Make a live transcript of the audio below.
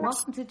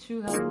Welcome to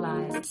True Health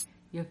Live,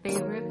 your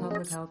favorite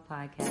public health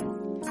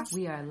podcast.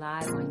 We are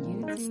live on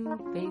YouTube,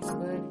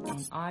 Facebook,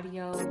 and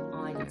audio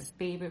on your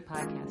favorite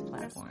podcast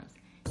platforms.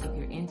 If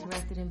you're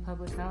interested in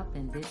public health,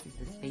 then this is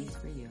the space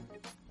for you.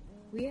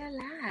 We are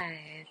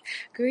live.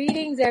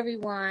 Greetings,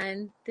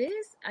 everyone.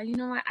 You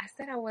know what? I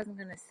said I wasn't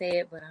going to say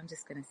it, but I'm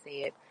just going to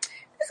say it.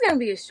 This is going to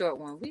be a short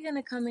one. We're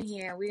going to come in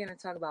here and we're going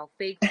to talk about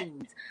fake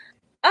foods.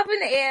 Up in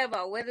the air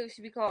about whether it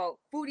should be called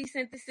foodie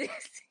synthesis,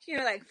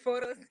 like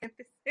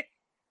photosynthesis.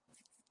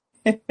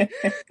 It's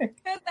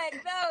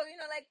like,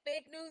 no, like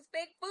fake news,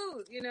 fake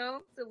food,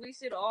 So we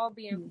should all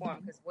be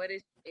informed, because what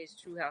is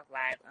True Health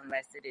Live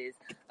unless it is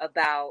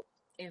about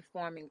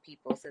informing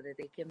people so that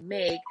they can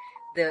make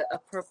the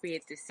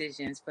appropriate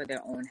decisions for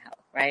their own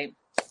health, right?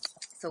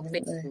 So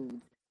fake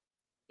food.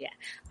 Yeah.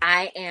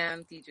 I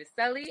am Deidre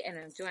Sully, and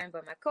I'm joined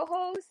by my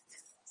co-host,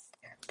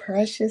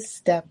 Precious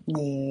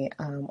Stephanie,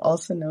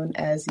 also known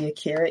as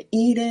Yakira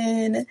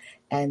Eden.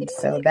 And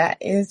so that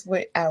is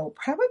what I will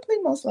probably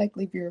most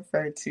likely be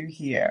referred to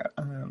here.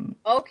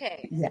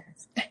 Okay.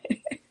 Yes. I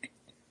don't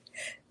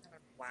know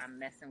why I'm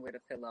messing with a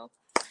pillow.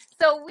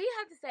 So we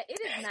have to say, it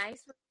is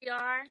nice where we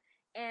are.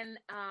 And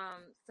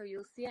so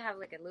you'll see I have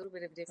like a little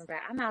bit of a different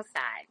background. I'm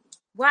outside.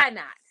 Why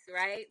not,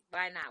 right?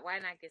 Why not? Why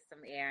not get some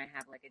air and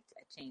have like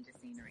a change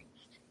of scenery?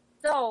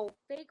 So,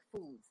 fake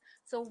foods.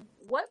 So,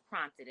 what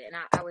prompted it? And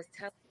I was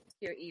telling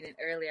here Eden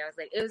earlier, I was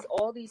like, it was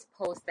all these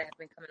posts that have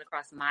been coming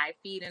across my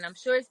feed. And I'm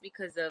sure it's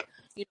because of,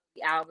 the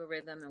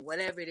algorithm and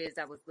whatever it is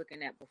I was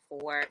looking at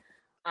before.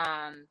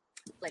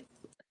 Like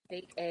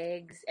fake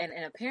eggs. And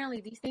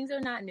apparently these things are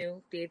not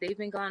new. They've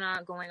been going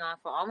on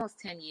for almost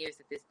 10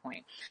 years at this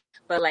point.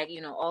 But like,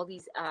 all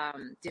these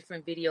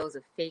different videos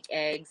of fake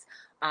eggs,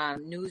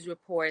 news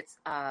reports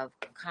of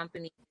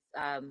companies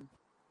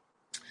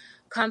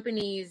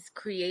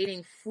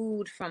creating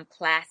food from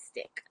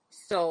plastic.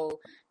 So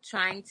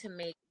trying to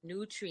make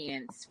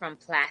nutrients from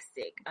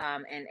plastic,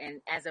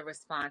 and as a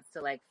response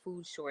to like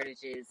food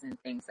shortages and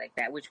things like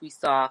that, which we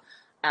saw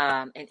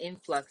an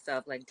influx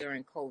of like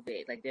during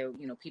COVID, like there,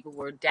 people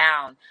were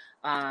down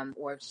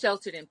or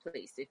sheltered in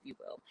place, if you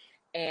will.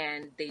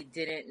 And they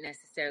didn't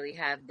necessarily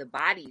have the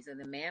bodies or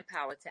the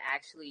manpower to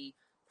actually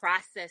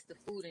process the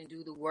food and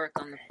do the work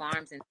on the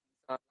farms. And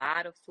a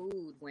lot of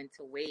food went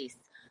to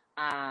waste,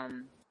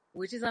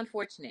 which is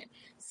unfortunate.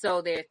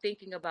 So they're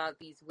thinking about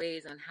these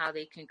ways on how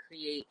they can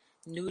create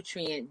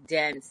nutrient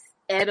dense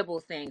edible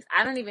things.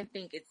 I don't even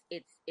think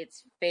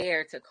it's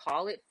fair to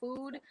call it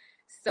food.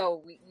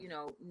 So we,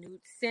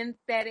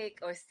 synthetic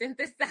or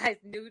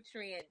synthesized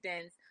nutrient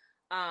dense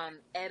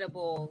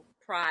edible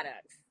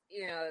products,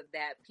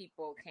 that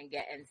people can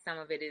get, and some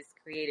of it is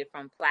created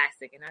from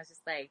plastic. And I was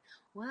just like,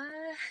 what?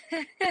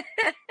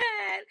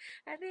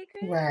 Are they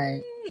crazy?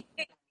 Right.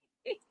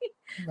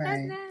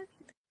 That's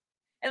nasty.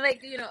 And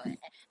like,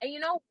 and you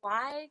know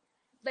why?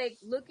 Like,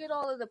 look at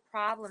all of the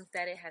problems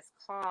that it has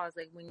caused.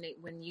 Like when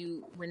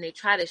they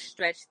try to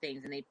stretch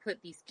things and they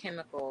put these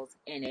chemicals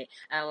in it,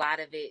 and a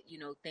lot of it,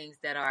 things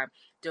that are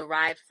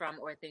derived from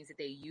or things that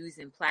they use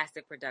in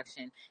plastic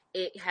production,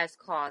 it has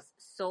caused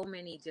so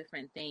many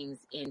different things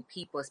in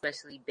people,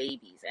 especially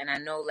babies. And I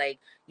know, like,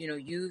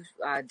 you've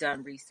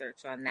done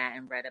research on that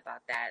and read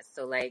about that.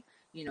 So like,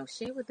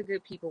 share with the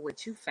good people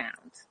what you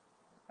found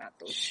about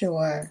those.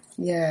 Sure.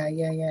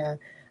 Yeah.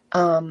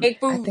 I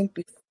think,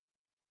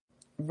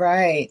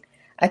 right.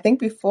 I think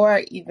before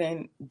I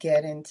even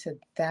get into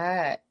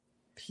that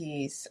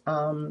piece,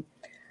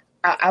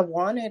 I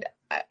wanted,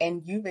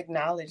 and you've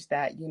acknowledged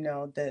that,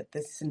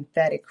 the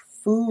synthetic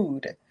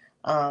food,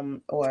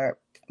 or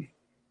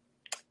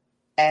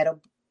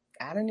edible,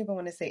 I don't even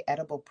want to say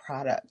edible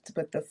product,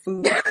 but the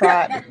food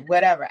product,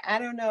 whatever. I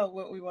don't know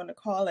what we want to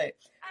call it,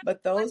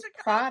 but those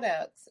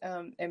products,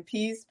 and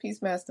peace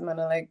mastermind,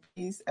 like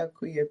peace,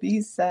 Akuya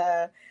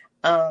Bisa,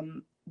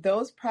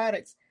 those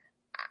products,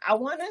 I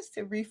want us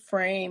to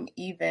reframe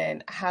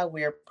even how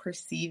we're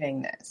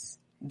perceiving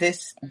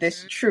this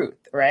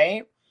truth,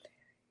 right?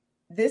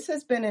 This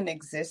has been in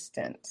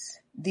existence.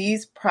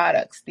 These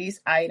products,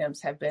 these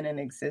items have been in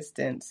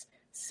existence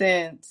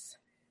since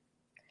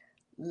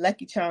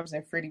Lucky Charms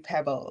and Fruity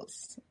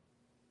Pebbles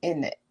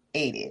in the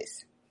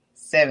 80s,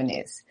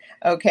 70s.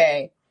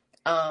 Okay.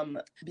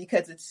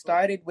 Because it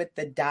started with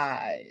the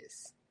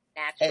dyes.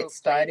 It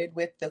started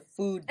with the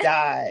food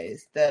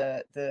dyes,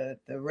 the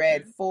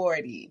red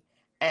 40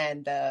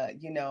 and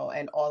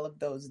and all of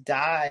those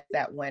dyes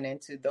that went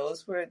into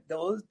those were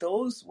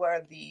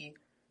the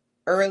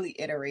early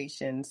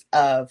iterations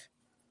of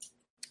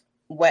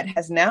what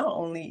has now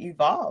only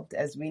evolved,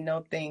 as we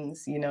know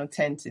things,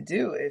 tend to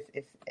do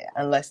if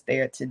unless they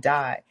are to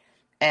die.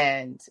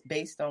 And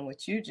based on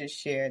what you just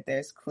shared,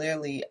 there's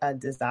clearly a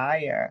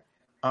desire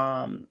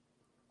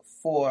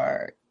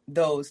for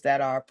those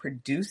that are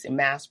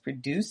mass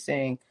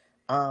producing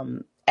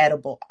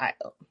edible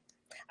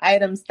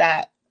items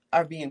that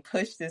are being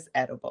pushed as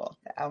edible.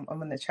 I'm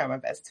going to try my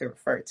best to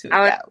refer to it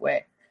that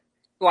way.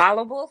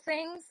 Swallowable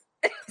things?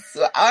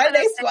 So are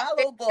they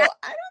swallowable?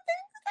 I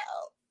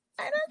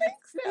don't think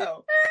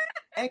so.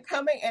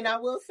 And I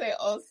will say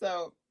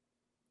also,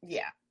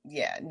 Yeah,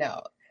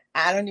 no.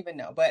 I don't even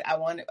know, but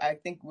I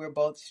think we're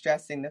both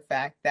stressing the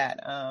fact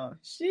that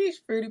sheesh,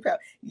 Fruity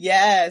Pebbles.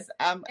 Yes,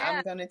 I'm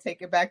gonna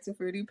take it back to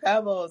Fruity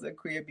Pebbles,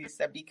 Akuya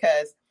Bisa,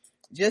 because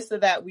just so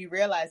that we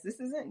realize this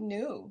isn't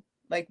new.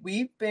 Like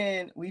we've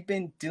been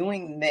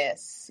doing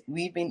this.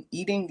 We've been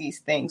eating these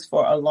things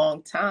for a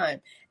long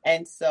time.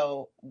 And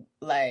so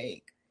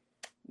like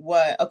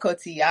what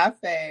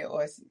Okotiafe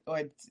or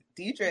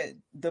Deidre,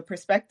 the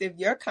perspective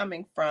you're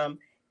coming from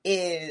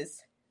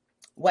is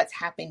what's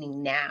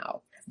happening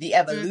now, the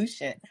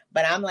evolution.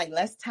 But I'm like,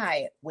 let's tie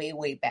it way,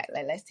 way back.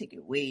 Like, let's take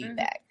it way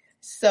back.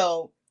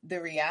 So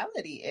the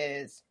reality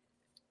is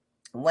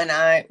when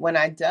I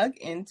dug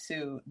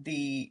into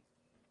the,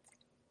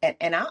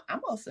 and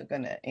I'm also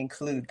going to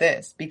include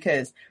this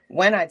because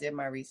when I did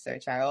my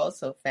research, I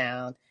also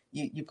found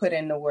you put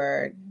in the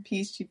word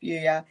peace,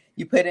 Chifuya,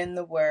 you put in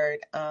the word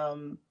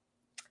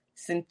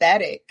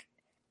synthetic,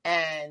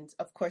 and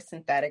of course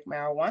synthetic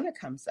marijuana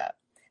comes up,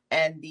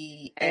 and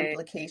the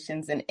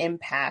implications and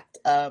impact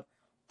of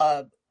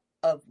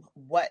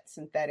what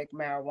synthetic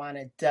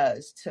marijuana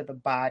does to the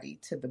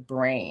body, to the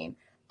brain,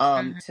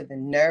 to the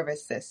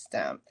nervous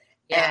system.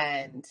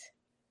 And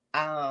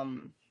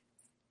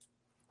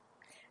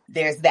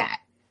there's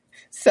that.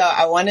 So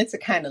I wanted to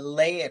kind of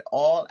lay it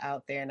all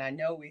out there, and I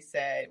know we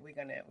said we're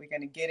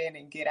gonna get in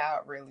and get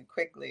out really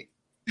quickly,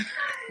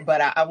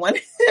 but I want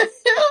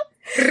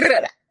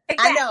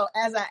I know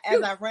as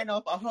I run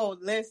off a whole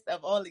list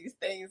of all these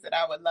things that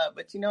I would love,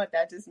 but you know what?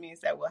 That just means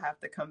that we'll have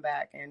to come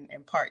back and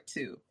part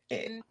two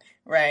it,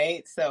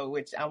 right? So,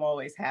 which I'm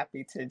always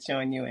happy to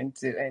join you in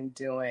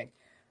doing.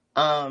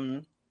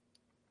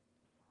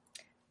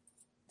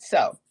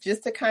 So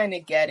just to kind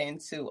of get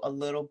into a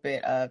little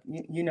bit of,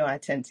 I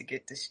tend to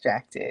get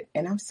distracted,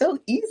 and I'm so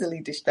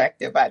easily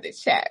distracted by the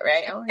chat,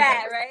 right? Oh my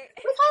God, right.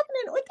 What's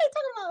happening? What they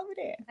talking about over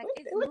there?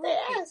 What they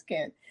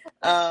asking?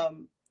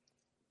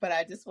 But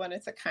I just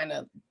wanted to kind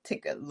of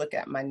take a look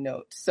at my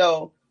notes.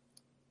 So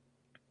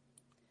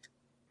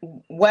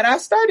what I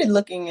started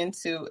looking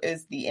into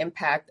is the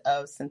impact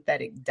of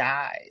synthetic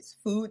dyes,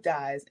 food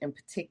dyes in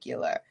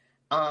particular.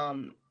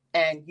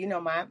 And,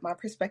 my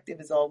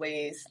perspective is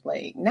always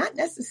like not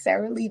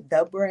necessarily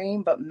the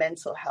brain, but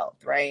mental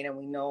health, right? And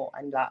we know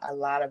a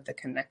lot of the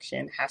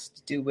connection has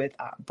to do with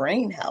our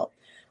brain health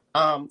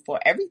for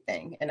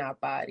everything in our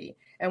body.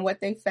 And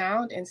what they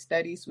found in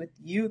studies with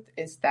youth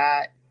is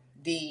that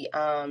the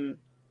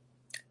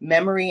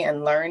memory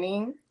and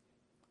learning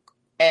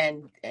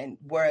and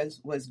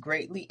was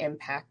greatly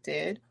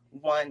impacted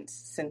once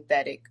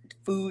synthetic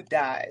food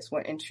dyes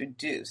were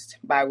introduced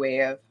by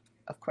way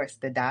of course,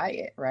 the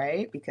diet,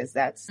 right? Because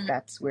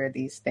that's where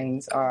these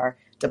things are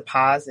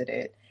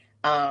deposited.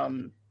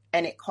 And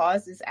it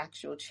causes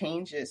actual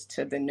changes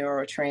to the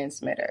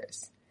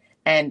neurotransmitters.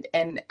 And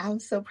I'm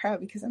so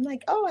proud because I'm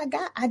like,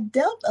 I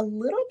delved a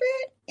little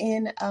bit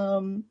in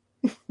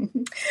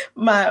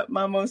my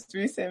most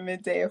recent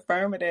Midday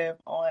Affirmative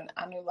on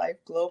Honor Life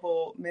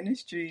Global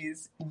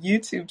Ministries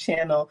YouTube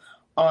channel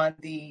on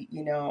the,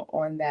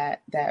 on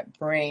that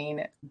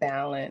brain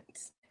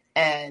balance.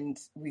 And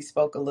we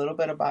spoke a little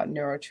bit about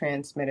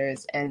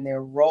neurotransmitters and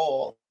their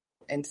role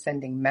in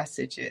sending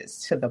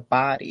messages to the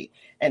body.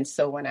 And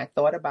so when I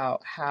thought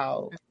about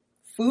how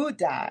food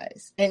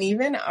dyes and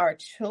even our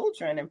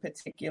children in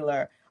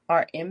particular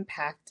are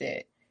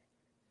impacted,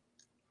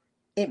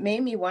 it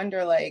made me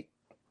wonder, like,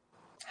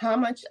 how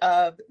much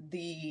of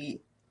the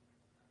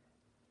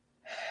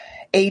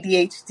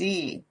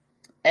ADHD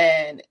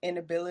and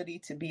inability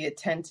to be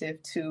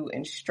attentive to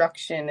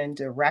instruction and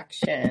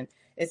direction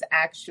is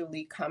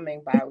actually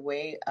coming by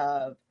way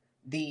of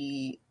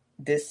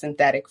this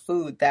synthetic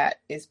food that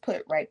is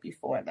put right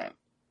before them,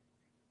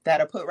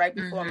 that are put right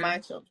before my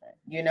children,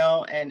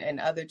 and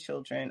other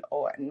children,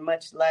 or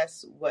much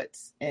less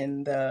what's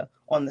on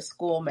the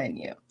school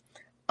menu.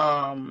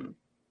 And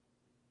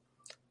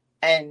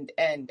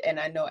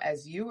I know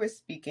as you were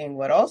speaking,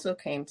 what also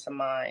came to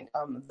mind,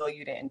 though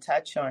you didn't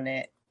touch on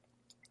it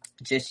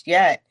just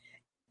yet,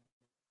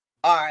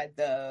 are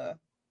the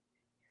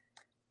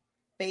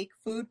fake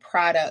food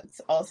products,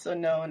 also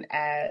known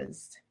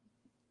as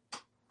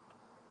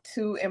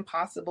too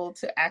impossible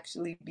to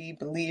actually be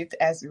believed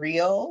as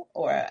real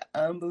or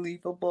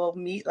unbelievable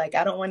meat. Like,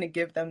 I don't want to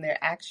give them their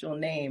actual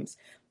names,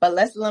 but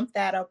let's lump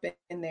that up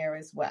in there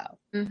as well.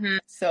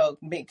 So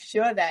make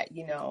sure that,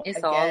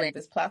 again,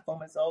 this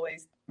platform is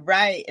always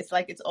right. It's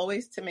like, it's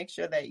always to make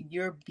sure that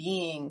you're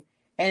being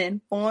an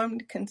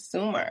informed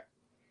consumer,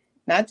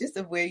 not just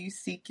of where you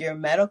seek your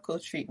medical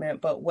treatment,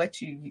 but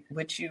what you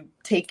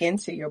take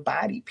into your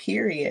body,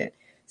 period.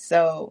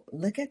 So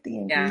look at the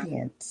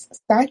ingredients.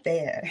 Start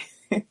there.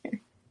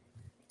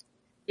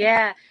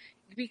 Yeah,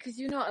 because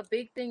a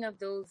big thing of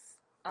those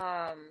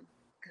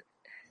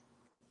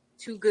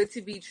too good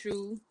to be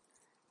true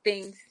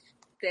things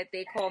that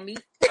they call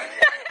meat.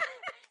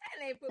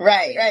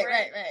 Right.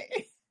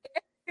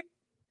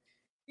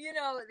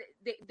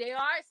 They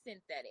are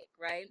synthetic,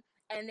 right?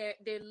 And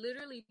they're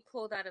literally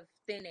pulled out of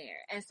thin air.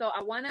 And so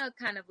I want to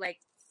kind of like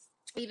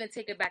even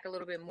take it back a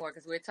little bit more,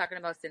 because we're talking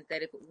about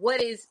synthetic.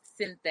 What is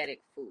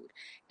synthetic food?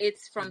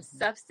 It's from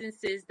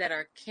substances that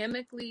are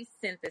chemically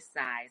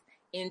synthesized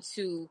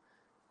into,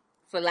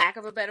 for lack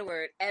of a better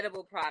word,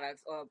 edible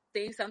products, or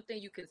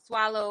something you can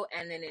swallow,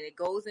 and then it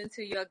goes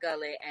into your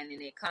gullet, and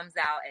then it comes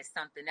out as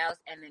something else,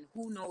 and then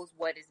who knows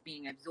what is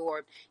being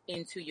absorbed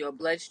into your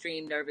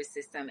bloodstream, nervous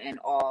system, and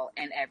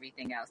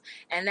everything else.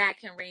 And that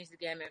can range the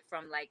gamut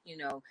from, like,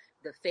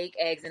 the fake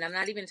eggs, and I'm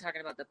not even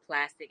talking about the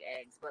plastic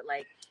eggs, but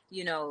like,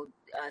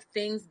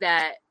 things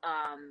that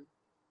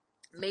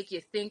make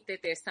you think that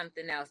there's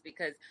something else,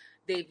 because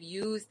they've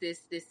used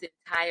this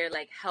entire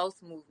like health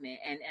movement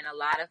and a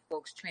lot of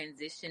folks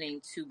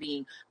transitioning to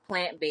being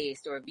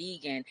plant-based or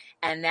vegan,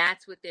 and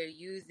that's what they're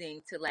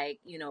using to, like,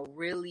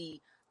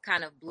 really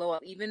kind of blow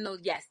up, even though,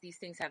 yes, these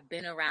things have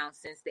been around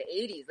since the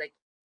 80s, like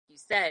you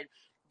said.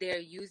 They're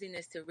using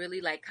this to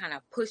really, like, kind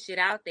of push it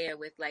out there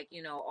with, like,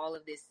 all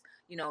of this,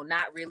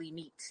 not really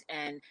meat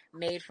and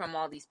made from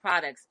all these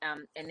products.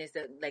 And it's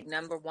like,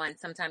 number one,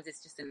 sometimes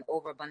it's just an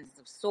overabundance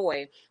of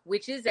soy,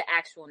 which is the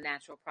actual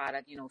natural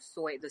product.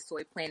 Soy, the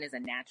soy plant is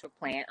a natural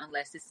plant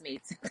unless it's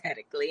made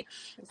synthetically.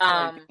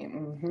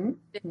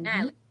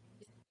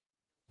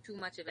 Too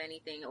much of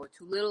anything or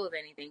too little of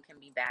anything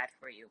can be bad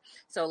for you.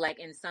 So, like,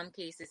 in some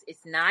cases,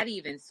 it's not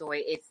even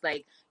soy. It's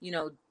like,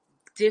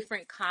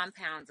 different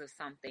compounds of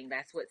something.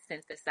 That's what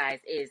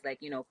synthesized is, like,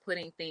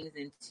 putting things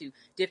into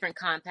different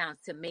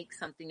compounds to make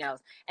something else.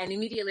 And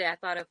immediately I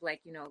thought of,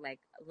 like, like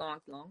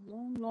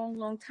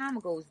long time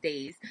ago's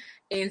days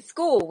in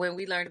school when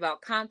we learned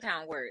about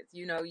compound words.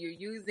 You're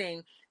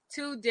using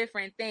two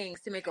different things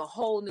to make a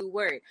whole new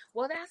word.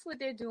 Well, that's what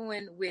they're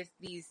doing with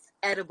these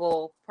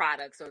edible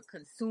products, or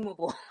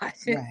consumable, I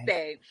should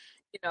say,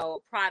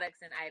 products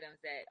and items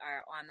that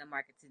are on the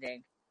market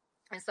today.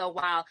 And so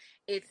while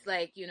it's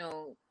like,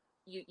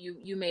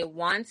 you may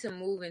want to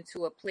move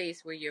into a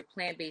place where you're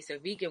plant-based or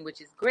vegan,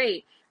 which is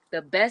great, the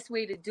best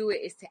way to do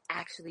it is to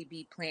actually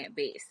be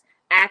plant-based.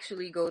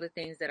 Actually go to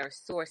things that are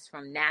sourced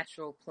from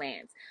natural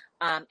plants,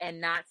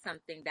 and not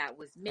something that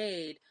was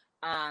made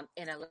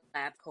in a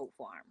lab coat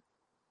farm.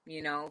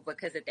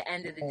 Because at the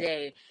end of the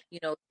day,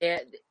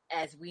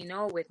 as we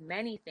know with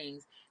many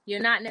things,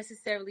 you're not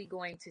necessarily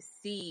going to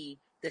see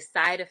the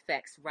side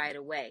effects right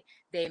away.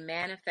 They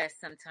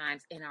manifest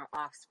sometimes in our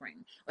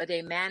offspring, or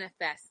they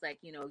manifest, like,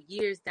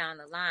 years down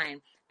the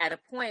line, at a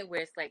point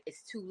where it's like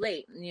it's too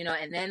late,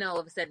 and then all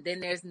of a sudden, then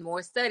there's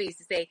more studies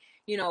to say,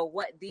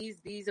 what this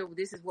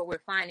is what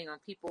we're finding on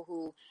people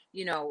who,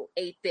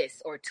 ate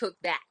this or took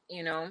that,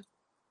 and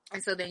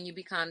so then you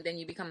become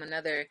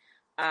another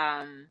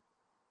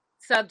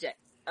subject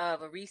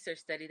of a research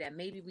study that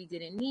maybe we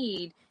didn't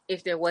need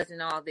if there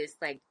wasn't all this,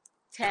 like,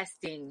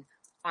 testing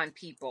on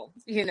people.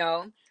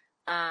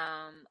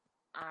 Are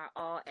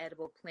all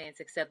edible plants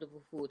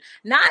acceptable food?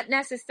 Not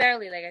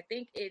necessarily. Like, I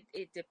think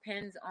it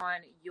depends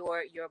on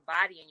your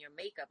body and your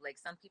makeup. Like,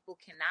 some people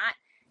cannot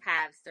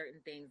have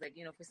certain things. Like,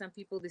 for some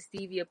people, the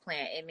stevia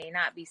plant, it may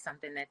not be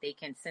something that they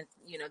can sense,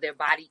 their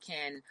body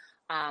can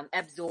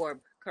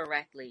absorb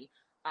correctly.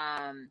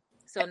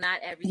 So not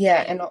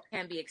everything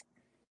can be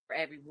accepted for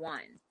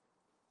everyone.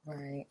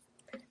 Right.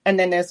 And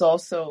then there's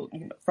also,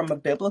 from a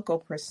biblical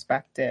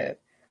perspective,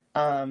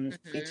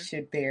 it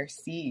should bear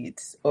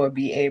seeds or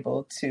be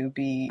able to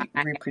be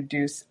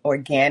reproduced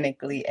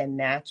organically and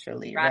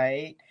naturally,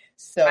 right?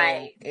 So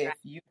if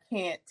you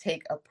can't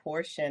take a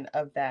portion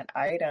of that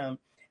item,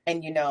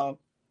 and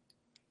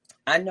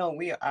I know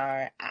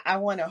I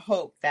want to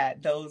hope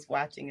that those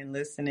watching and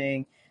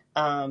listening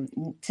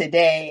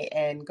today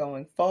and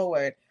going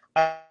forward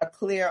are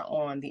clear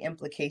on the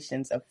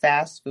implications of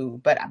fast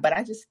food. But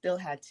I just still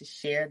had to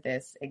share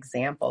this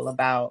example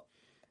about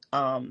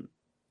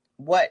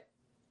what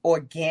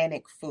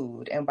organic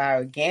food, and by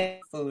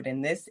organic food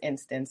in this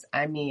instance,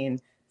 I mean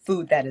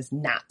food that is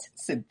not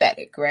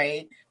synthetic,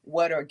 right?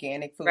 What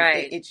organic food,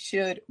 it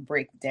should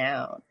break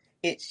down.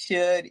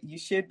 You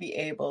should be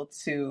able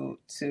to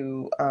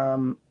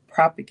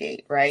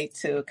propagate, right?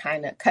 To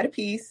kind of cut a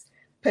piece,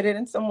 put it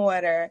in some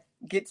water,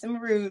 get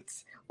some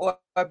roots, or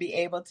be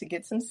able to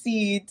get some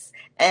seeds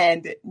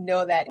and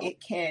know that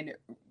it can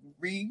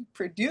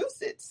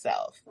reproduce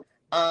itself.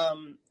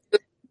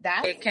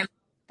 That's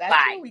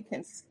where we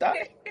can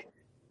start.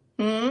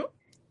 Yeah.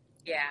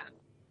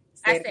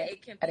 I said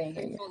it can be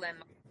fruitful and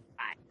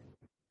multiply.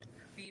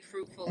 Be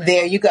fruitful and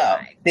There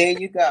multiply.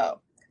 you go.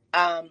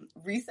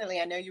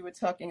 Recently, I know you were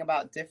talking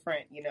about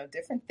different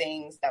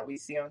things that we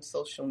see on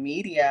social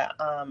media.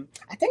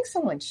 I think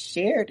someone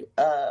shared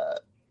a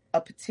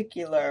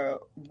particular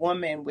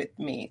woman with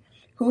me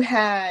who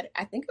had,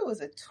 I think it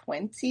was a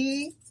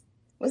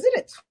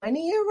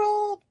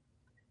 20-year-old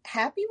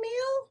Happy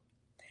Meal?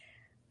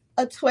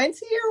 A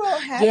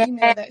 20-year-old Happy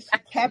Meal that she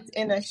kept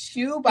in a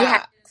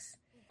shoebox.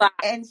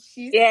 And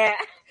she's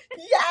yes,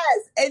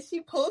 and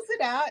she pulls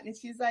it out and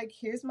she's like,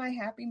 here's my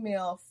Happy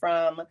Meal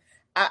from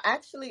I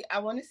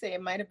want to say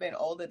it might have been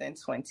older than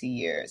 20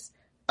 years.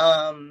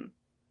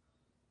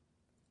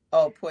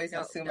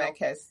 Poison sumac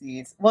has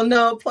seeds. Well,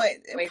 no,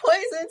 poison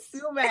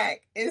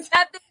sumac is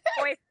nothing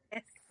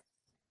poisonous.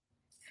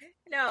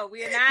 No,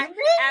 we are You not may not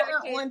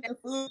advocating want that the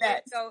food kids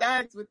that go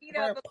starts with eat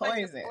the up word a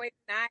bunch of poison. poison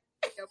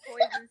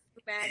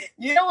sumac and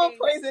You don't want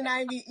things. poison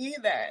ivy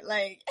either.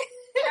 Like,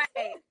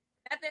 Right.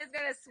 Nothing's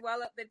gonna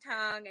swell up the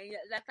tongue and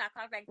let's not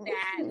talk like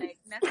that. Like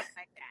nothing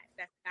like that.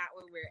 That's not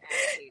what we're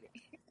advocating.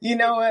 you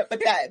know what?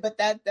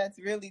 That's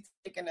really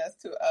taking us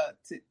to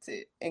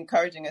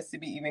encouraging us to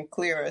be even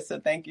clearer. So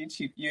thank you,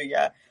 Chief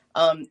Yuya.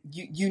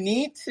 You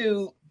need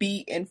to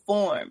be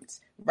informed,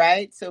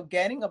 right? So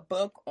getting a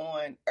book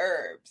on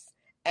herbs,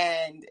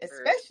 and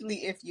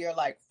especially if you're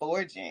like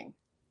foraging,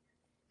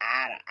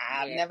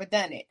 I've never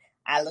done it.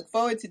 I look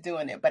forward to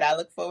doing it, but I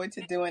look forward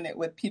to doing it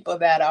with people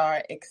that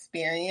are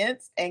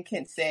experienced and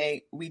can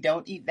say, we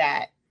don't eat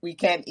that, we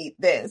can't eat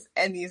this,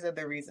 and these are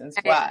the reasons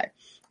why.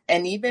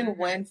 And even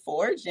when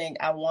foraging,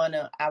 I want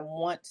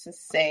to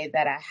say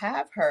that I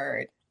have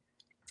heard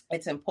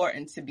it's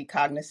important to be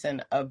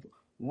cognizant of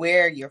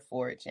where you're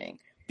foraging,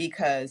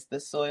 because the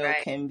soil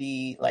can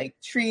be like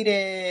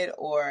treated,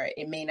 or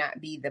it may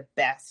not be the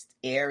best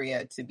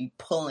area to be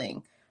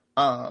pulling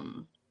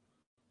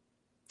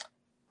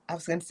I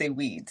was going to say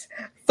weeds,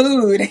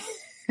 food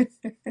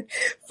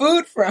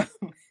from.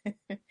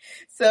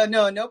 So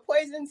no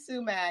poison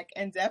sumac,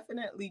 and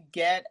definitely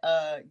get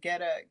a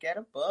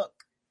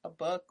book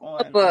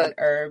on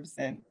herbs,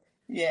 and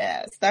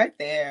start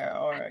there,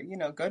 or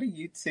go to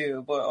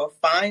YouTube, or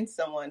find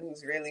someone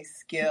who's really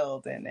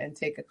skilled and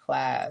take a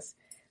class.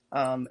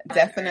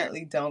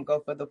 Definitely don't go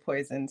for the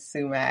poison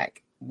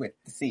sumac with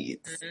the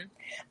seeds.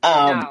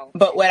 No.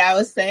 But what I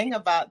was saying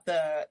about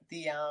the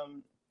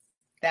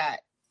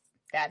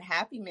that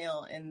Happy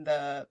Meal in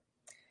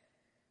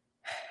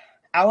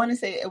I want to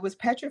say it was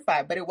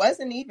petrified, but it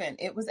wasn't even.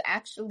 It was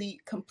actually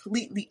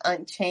completely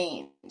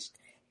unchanged.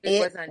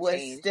 It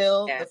was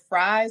still, the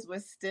fries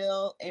was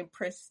still in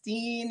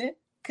pristine,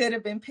 could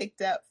have been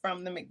picked up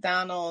from the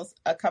McDonald's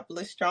a couple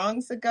of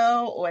strongs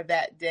ago or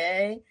that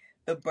day.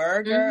 The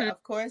burger,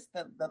 of course,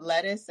 the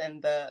lettuce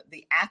and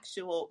the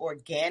actual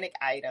organic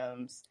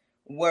items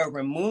were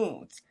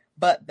removed,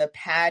 but the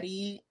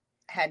patty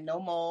had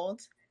no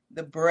mold.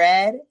 The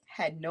bread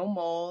had no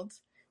mold,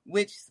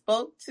 which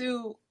spoke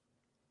to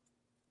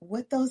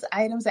what those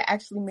items are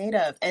actually made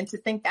of. And to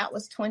think that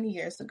was 20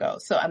 years ago.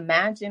 So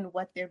imagine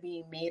what they're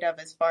being made of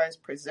as far as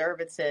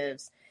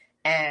preservatives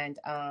and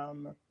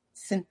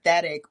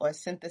synthetic or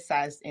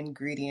synthesized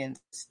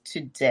ingredients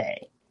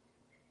today.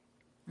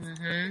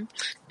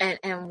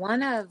 And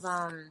one of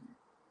what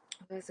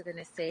was I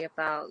gonna say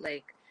about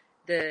like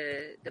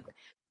the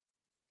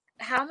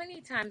how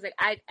many times like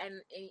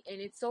and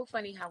it's so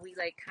funny how we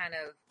like kind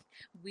of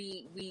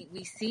we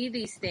see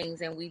these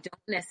things and we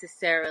don't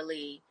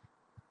necessarily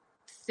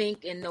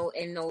think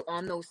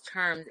on those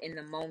terms in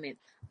the moment.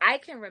 I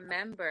can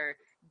remember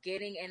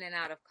getting in and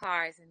out of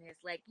cars and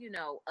it's like,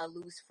 a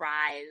loose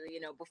fry,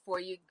 before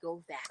you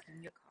go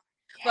vacuum your car.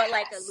 Yes. But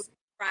like a loose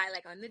fry,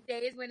 like on the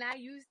days when I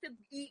used to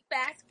eat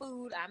fast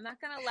food, I'm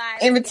not gonna lie.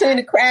 In between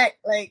the crack,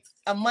 like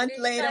a month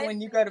later when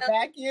you go to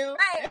vacuum.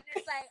 Right. And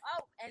it's like,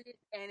 oh, and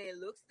it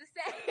looks the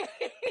same.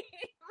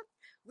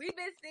 We've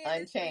been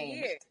seeing this for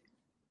years.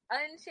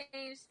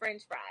 Unchanged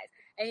French fries,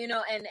 and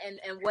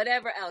and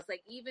whatever else,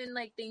 like even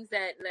like things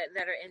that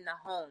are in the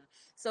home.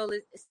 So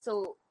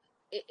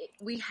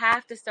we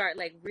have to start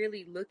like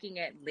really looking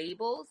at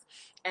labels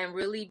and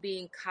really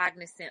being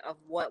cognizant of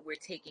what we're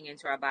taking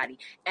into our body.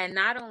 And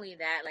not only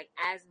that, like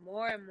as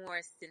more and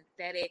more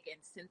synthetic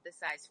and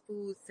synthesized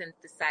foods,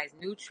 synthesized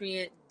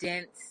nutrient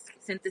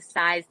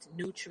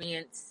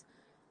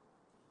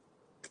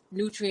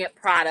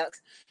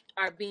products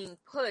are being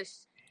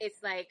pushed,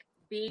 it's like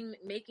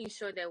making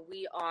sure that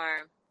we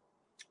are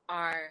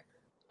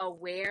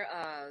aware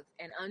of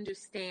and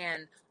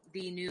understand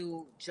the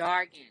new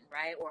jargon,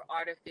 right? Or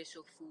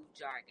artificial food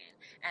jargon.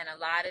 And a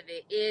lot of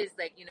it is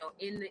like,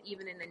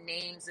 even in the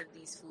names of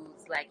these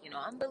foods, like,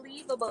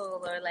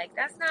 unbelievable, or like,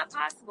 that's not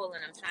possible.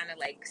 And I'm trying to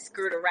like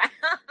skirt around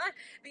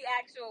the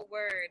actual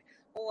word,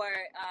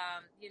 or,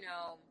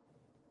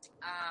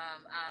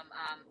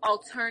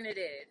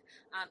 alternative,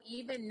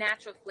 even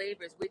natural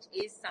flavors, which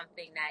is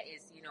something that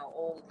is,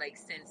 old, like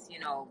since,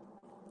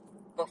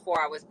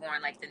 before I was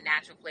born, like the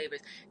natural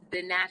flavors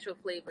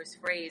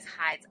phrase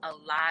hides a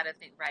lot of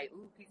things, right?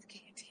 Ooh, piece of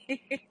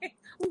candy.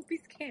 Ooh,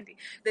 piece of candy.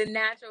 The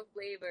natural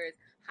flavors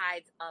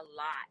hides a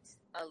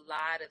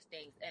lot of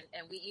things.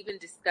 And we even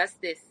discussed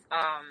this,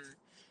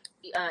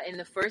 in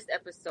the first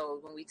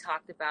episode when we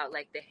talked about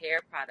like the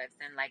hair products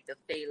and like the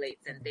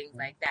phthalates and things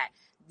like that.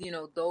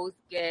 Those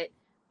get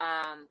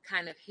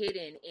kind of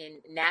hidden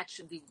in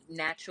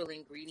natural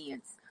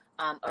ingredients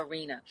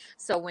arena.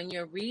 So when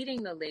you're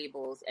reading the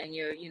labels and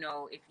you're,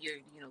 if you're,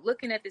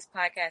 looking at this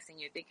podcast and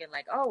you're thinking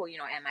like, oh,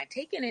 am I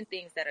taking in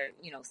things that are,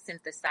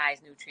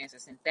 synthesized nutrients or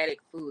synthetic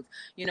foods?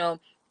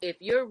 If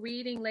you're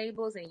reading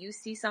labels and you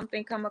see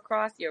something come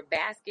across your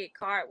basket,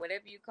 cart,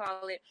 whatever you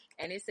call it,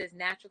 and it says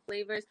natural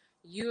flavors,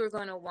 you're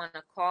going to want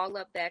to call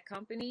up that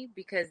company,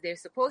 because they're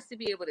supposed to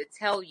be able to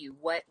tell you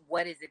what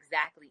is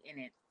exactly in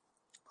it.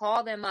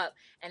 call them up.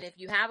 And if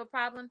you have a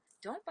problem,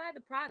 don't buy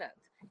the product.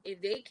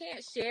 If they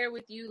can't share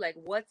with you like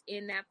what's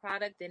in that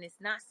product, then it's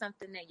not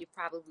something that you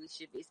probably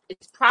should be.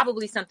 It's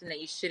probably something that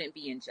you shouldn't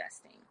be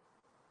ingesting.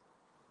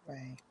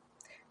 Right.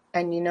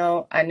 And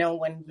I know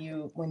when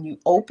you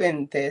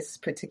opened this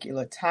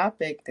particular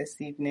topic this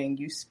evening,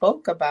 you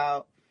spoke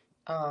about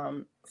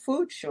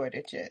food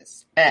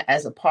shortages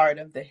as a part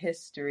of the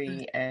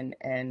history and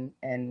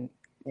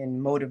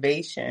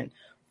motivation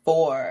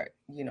for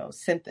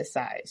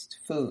synthesized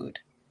food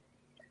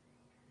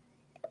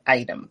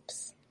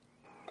items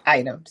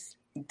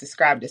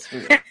described as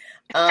food.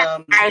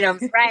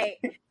 Items, right?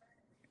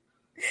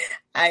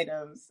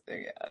 Items,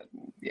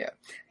 yeah.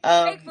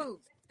 Fake food.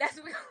 That's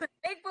what we call it,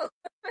 fake food.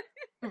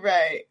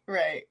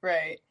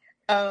 Right.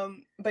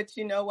 But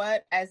you know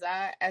what? As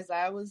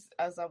I was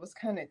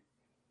kind of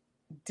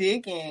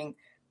digging,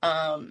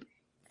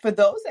 for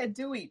those that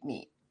do eat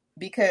meat,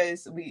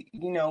 because we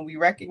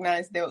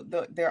recognize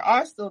there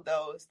are still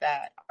those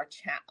that are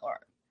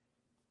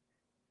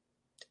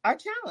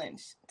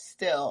challenged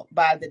still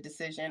by the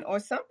decision, or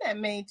some that it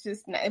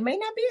may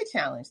not be a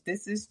challenge.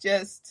 This is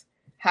just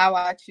how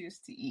I choose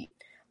to eat.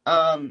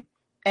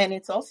 And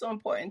it's also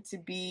important to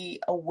be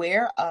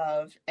aware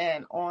of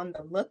and on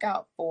the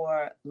lookout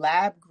for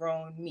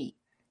lab-grown meat.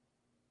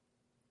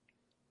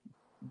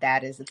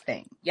 That is a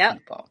thing,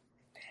 people.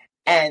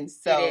 And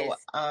so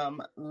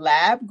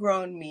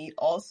lab-grown meat,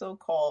 also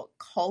called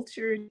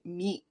cultured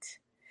meat,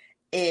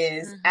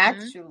 is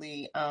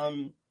actually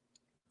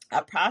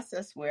a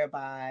process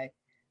whereby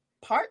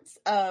parts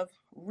of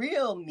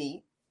real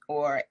meat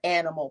or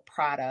animal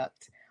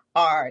product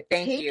are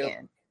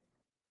taken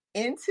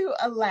into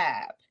a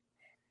lab,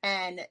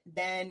 and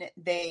then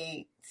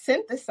they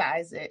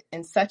synthesize it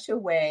in such a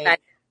way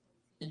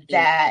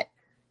that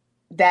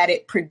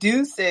it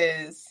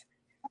produces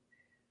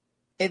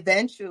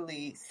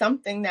eventually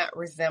something that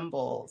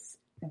resembles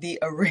the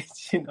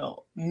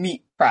original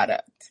meat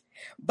product.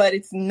 But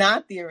it's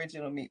not the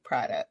original meat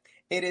product.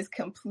 It is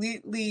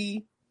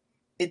completely,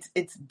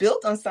 it's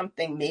built on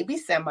something maybe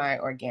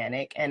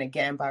semi-organic. And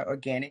again, by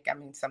organic, I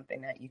mean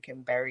something that you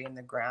can bury in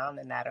the ground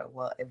and that it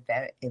will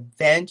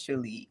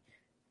eventually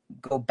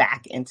go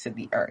back into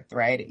the earth,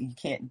 right?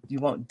 You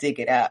won't dig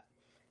it up.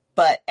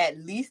 But at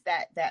least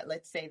that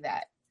let's say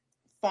that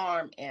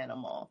farm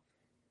animal,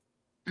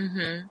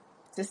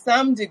 to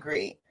some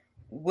degree,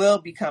 will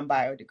become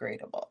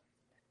biodegradable.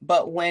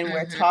 But when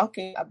we're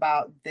talking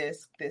about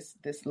this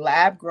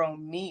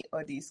lab-grown meat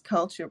or these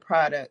culture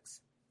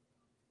products,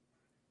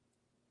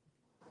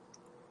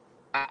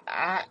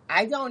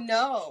 I don't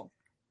know.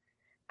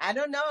 I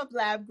don't know if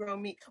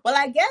lab-grown meat. Well,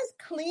 I guess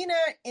cleaner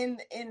in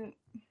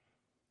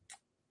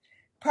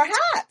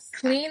perhaps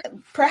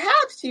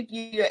perhaps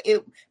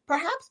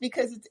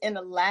because it's in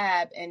a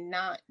lab and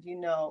not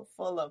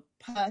full of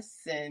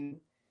pus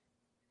and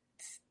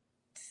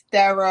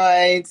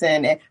steroids,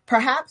 and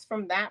perhaps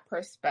from that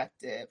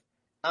perspective,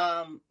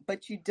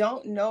 but you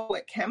don't know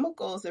what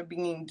chemicals are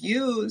being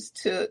used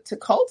to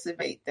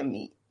cultivate the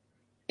meat.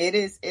 It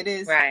is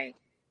right.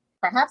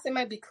 Perhaps it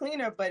might be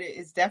cleaner, but it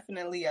is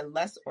definitely a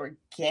less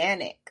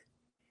organic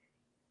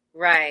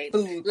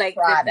food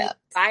product.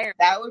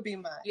 That would be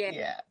my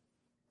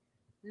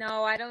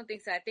No, I don't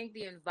think so. I think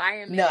the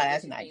environment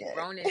that's not being good.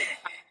 grown in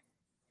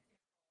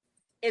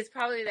it's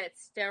probably that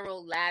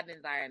sterile lab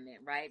environment,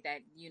 right?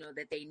 That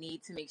that they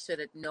need to make sure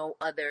that no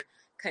other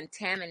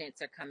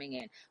contaminants are coming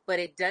in. But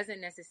it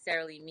doesn't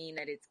necessarily mean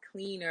that it's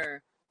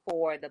cleaner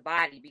for the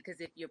body,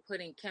 because if you're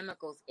putting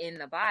chemicals in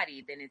the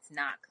body, then it's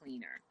not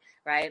cleaner,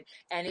 right?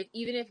 And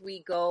even if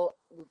we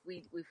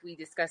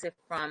discuss it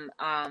from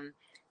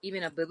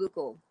even a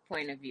biblical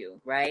point of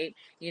view, right?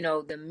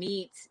 The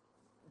meat,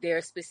 there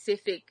are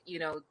specific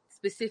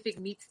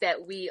meats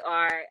that we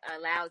are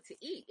allowed to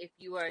eat if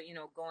you are,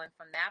 going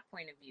from that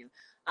point of view.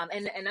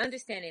 And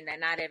understanding that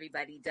not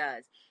everybody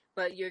does,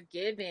 but you're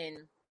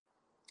given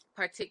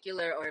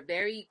particular or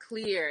very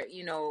clear,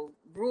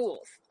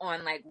 rules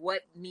on like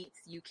what meats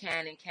you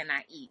can and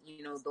cannot eat.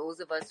 Those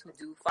of us who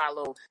do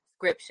follow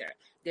scripture,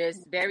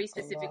 there's very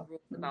specific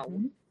rules about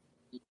what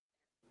eat,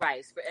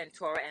 right, and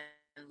Torah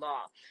and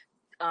law.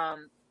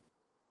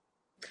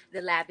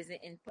 The lab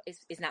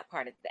is not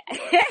part of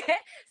that.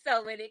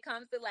 So when it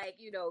comes to like,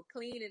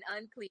 clean and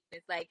unclean,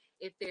 it's like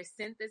if they're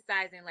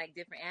synthesizing like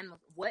different animals,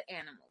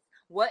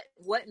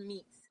 what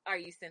meats are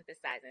you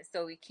synthesizing?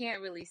 So we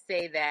can't really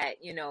say that,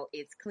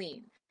 it's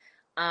clean.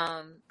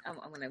 I'm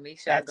going to make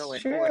sure I go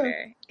in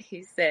order.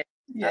 He said,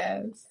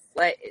 yes.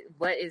 What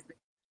is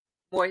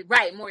more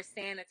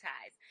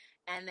sanitized?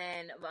 And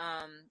then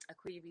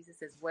Akuya Visa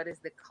says, what is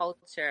the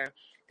culture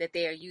that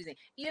they are using?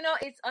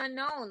 It's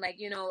unknown. Like,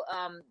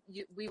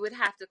 we would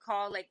have to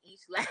call like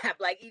each lab,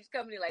 like each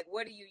company, like,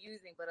 what are you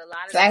using? But a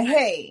lot of times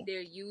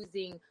they're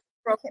using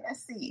can I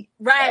see?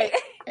 Right.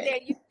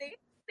 They're using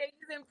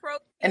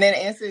protein. And then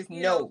the answer is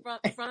no.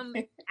 From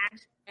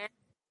action.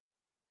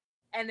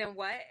 And then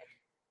what?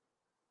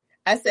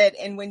 I said,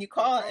 and when you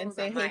call and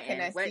say, hey,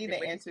 can I see?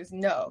 The answer is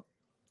no.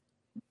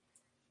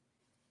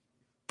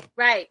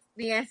 Right.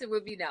 The answer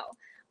would be no.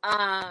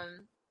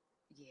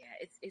 Yeah.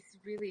 it's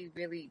really,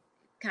 really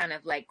kind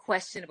of like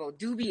questionable,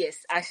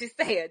 dubious, I should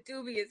say, a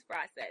dubious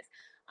process.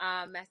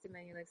 Master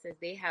Manulik says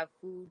they have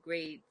food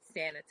grade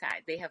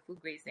sanitizer. They have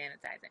food grade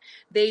sanitizer.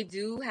 They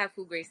do have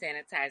food grade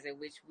sanitizer,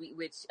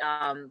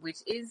 which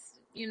is,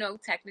 you know,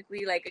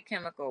 technically like a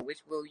chemical, which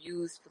we'll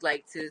use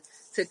like to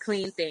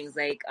clean things,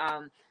 like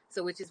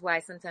so which is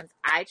why sometimes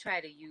I try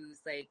to use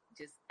like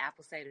just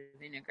apple cider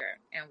vinegar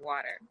and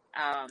water,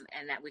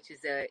 and that, which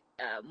is a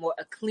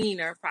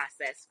cleaner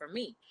process for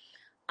me.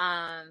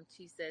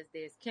 She says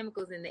there's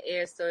chemicals in the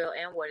air, soil,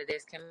 and water.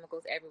 There's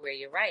chemicals everywhere.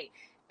 You're right.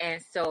 And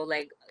so,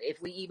 like,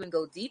 if we even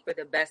go deeper,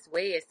 the best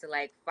way is to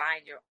like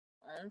find your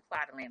own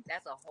plot of land.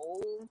 That's a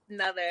whole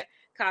nother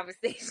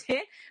conversation.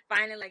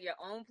 Finding like your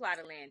own plot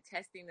of land,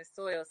 testing the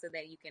soil so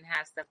that you can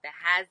have stuff that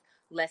has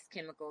less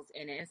chemicals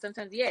in it. And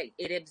sometimes, yeah,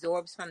 it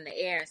absorbs from the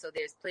air. And so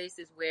there's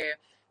places where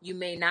you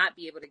may not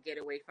be able to get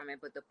away from it,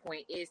 but the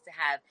point is to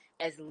have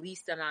as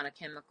least amount of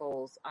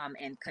chemicals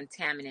and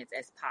contaminants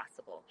as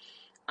possible.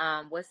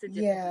 What's the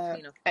difference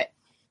between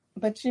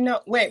but you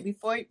know, wait,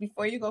 before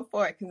you go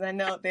forward, because I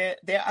know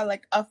there are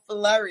like a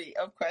flurry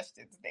of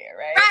questions there,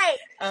 right?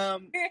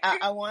 Right.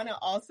 I want to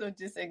also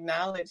just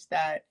acknowledge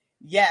that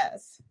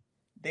yes,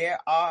 there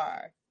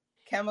are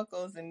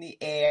chemicals in the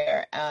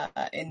air,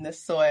 in the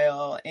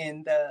soil,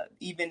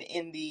 even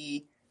in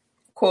the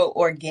quote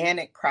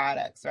organic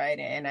products, right?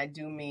 And I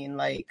do mean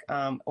like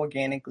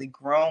organically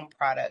grown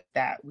product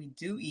that we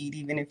do eat,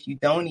 even if you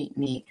don't eat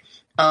meat.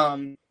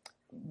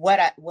 What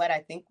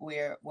I think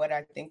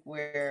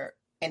we're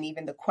and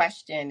even the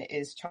question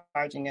is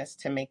charging us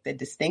to make the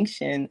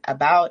distinction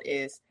about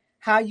is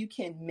how you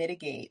can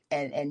mitigate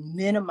and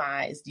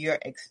minimize your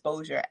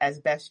exposure as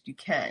best you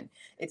can.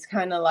 It's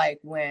kind of like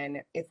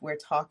if we're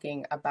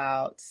talking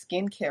about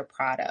skincare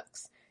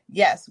products,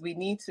 yes, we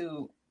need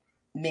to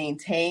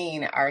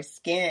maintain our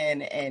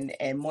skin and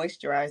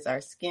moisturize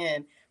our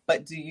skin,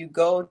 but do you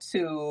go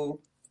to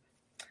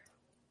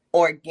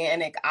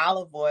organic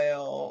olive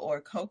oil or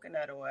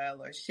coconut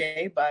oil or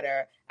shea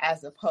butter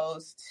as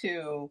opposed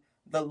to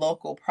the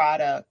local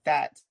product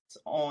that's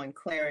on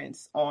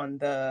clearance on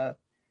the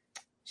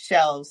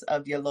shelves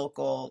of your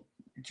local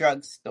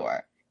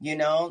drugstore? You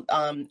know,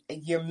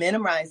 you're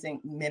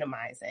minimizing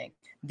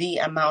the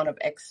amount of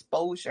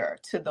exposure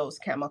to those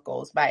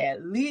chemicals by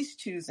at least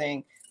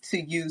choosing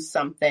to use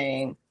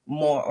something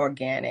more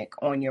organic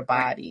on your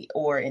body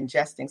or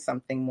ingesting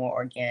something more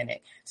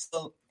organic.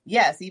 So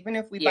yes, even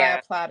if we buy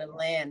a plot of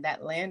land,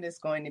 that land is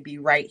going to be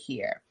right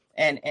here.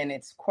 And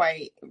it's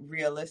quite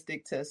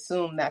realistic to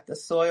assume that the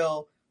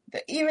soil,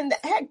 the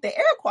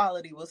air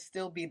quality will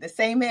still be the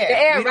same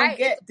air. We don't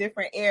get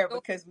different air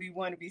because we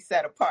want to be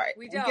set apart.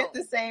 We get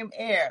the same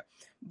air,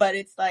 but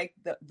it's like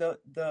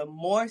the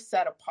more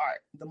set apart,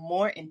 the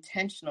more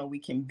intentional we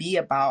can be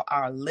about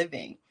our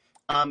living,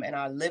 and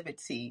our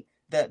liberty,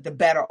 the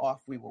better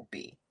off we will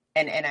be.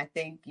 And I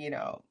think, you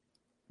know,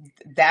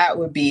 that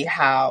would be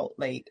how,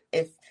 like,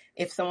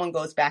 if someone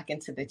goes back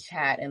into the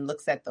chat and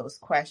looks at those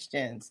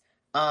questions,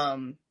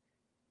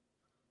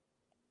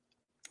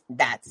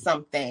 that's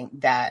something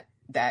that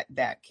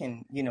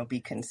can, you know,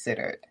 be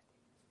considered.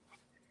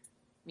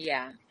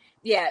 Yeah,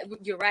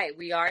 you're right.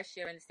 We are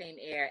sharing the same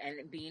air,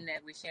 and being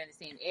that we're sharing the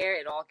same air,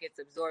 it all gets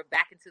absorbed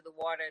back into the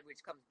water,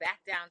 which comes back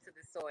down to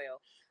the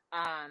soil.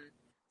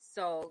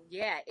 So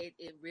yeah,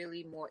 it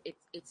really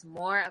it's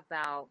more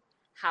about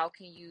how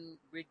can you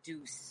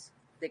reduce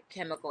the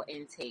chemical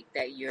intake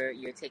that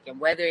you're taking,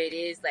 whether it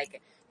is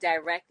like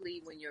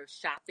directly when you're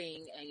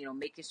shopping and, you know,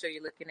 making sure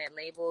you're looking at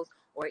labels,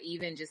 or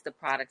even just the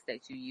products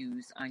that you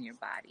use on your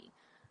body.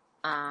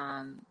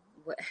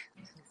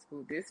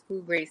 This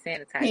food grade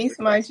sanitizer. Peace,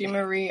 Margie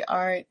Marie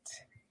Art.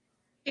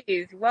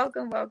 Please,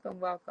 welcome.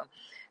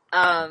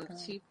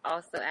 Chief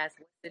also asked,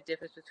 what's the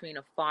difference between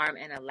a farm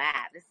and a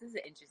lab? This is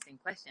an interesting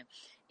question.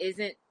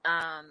 Isn't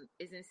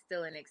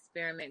still an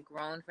experiment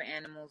grown for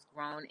animals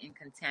grown in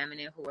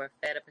contaminant who are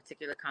fed a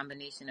particular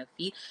combination of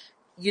feed?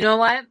 You know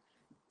what?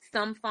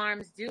 Some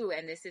farms do,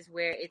 and this is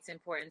where it's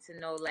important to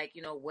know, like,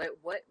 you know,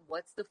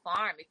 what's the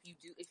farm? If you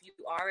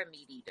are a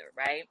meat eater,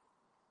 right?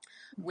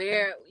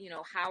 Where, you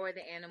know, how are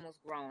the animals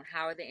grown?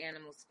 How are the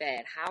animals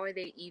fed? How are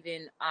they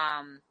even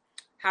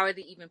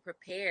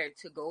prepared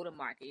to go to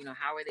market? You know,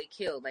 how are they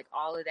killed? Like,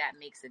 all of that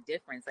makes a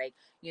difference. Like,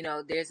 you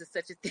know, there's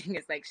such a thing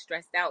as like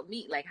stressed out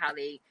meat, like how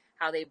they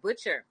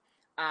butcher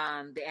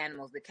the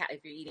animals,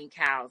 if you're eating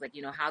cows, like,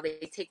 you know, how they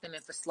take them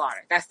in for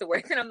slaughter. That's the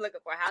word that I'm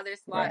looking for. How they're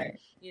slaughtered, right.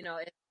 You know,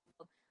 it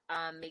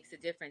makes a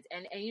difference.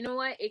 And you know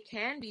what? It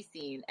can be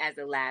seen as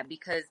a lab,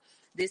 because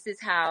this is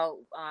how,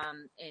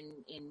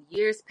 in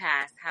years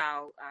past,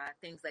 how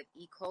things like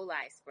E.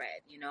 coli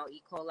spread. You know,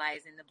 E. coli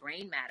is in the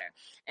brain matter.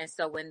 And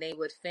so when they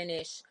would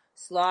finish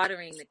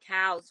slaughtering the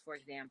cows, for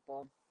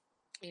example,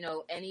 you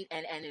know, and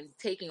in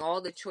taking all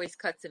the choice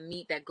cuts of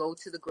meat that go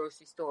to the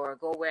grocery store or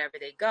go wherever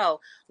they go,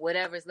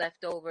 whatever's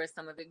left over,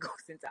 some of it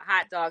goes into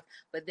hot dogs.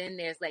 But then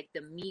there's like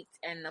the meat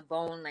and the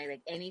bone,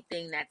 like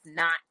anything that's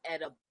not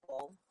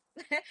edible.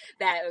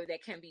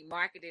 that can be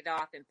marketed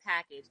off and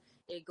packaged,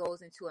 it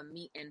goes into a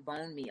meat and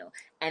bone meal.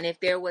 And if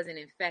there was an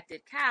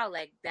infected cow,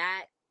 like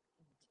that,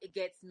 it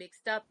gets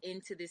mixed up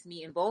into this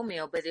meat and bone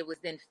meal, but it was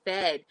then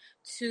fed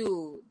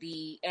to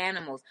the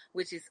animals,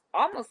 which is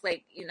almost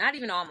like, not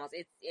even almost,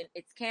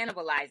 it's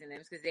cannibalizing them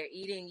because they're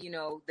eating,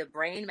 the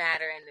brain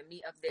matter and the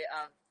meat of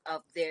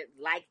their,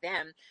 like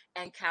them.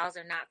 And cows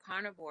are not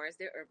carnivores,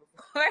 they're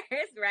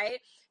herbivores,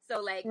 right? So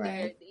like,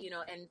 Right.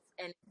 they're, and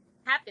it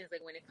happens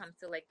like when it comes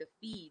to like the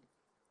feed.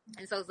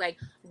 And so it's like,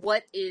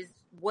 what is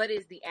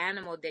the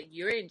animal that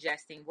you're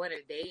ingesting? What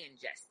are they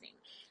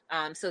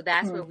ingesting? So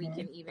that's where we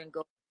can even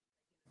go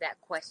that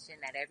question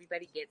that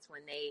everybody gets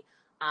when they,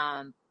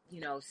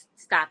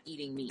 stop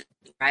eating meat,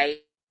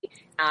 right?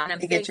 And I'm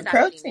You saying get your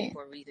stop eating meat protein.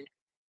 for a reason.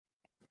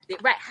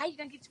 Right. How you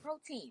going to get your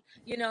protein?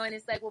 And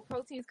it's like, well,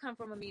 proteins come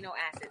from amino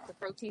acids. The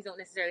proteins don't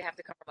necessarily have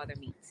to come from other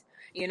meats,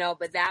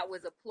 but that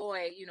was a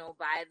ploy,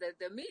 by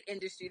the meat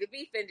industry, the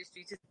beef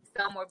industry, to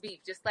sell more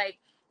beef. Just like,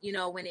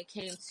 when it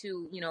came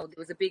to, there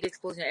was a big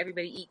explosion.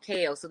 Everybody eat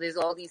kale. So there's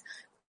all these,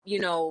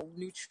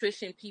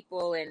 nutrition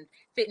people and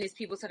fitness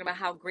people talking about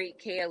how great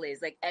kale is.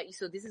 Like,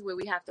 so this is where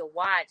we have to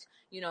watch,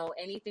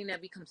 anything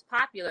that becomes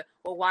popular.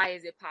 Well, why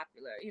is it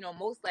popular?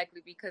 Most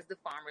likely because the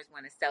farmers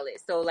want to sell it.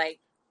 So like,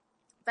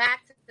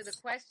 back to the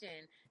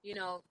question,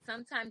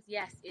 sometimes,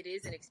 yes, it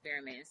is an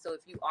experiment. So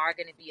if you are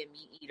going to be a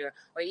meat eater,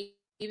 or even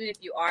if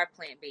you are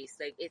plant-based,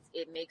 like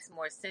it makes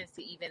more sense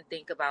to even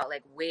think about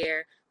like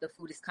where the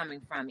food is coming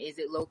from. Is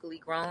it locally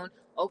grown?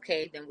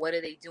 Okay, then what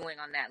are they doing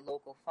on that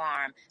local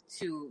farm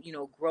to,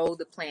 grow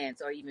the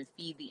plants or even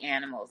feed the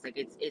animals? Like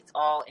it's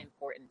all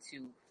important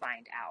to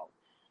find out.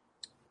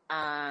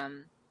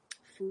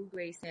 Food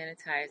grade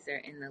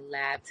sanitizer in the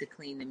lab to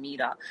clean the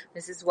meat off.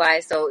 This is why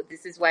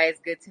it's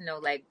good to know,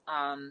 like,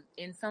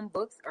 in some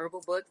books,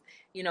 herbal books,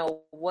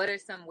 what are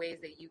some ways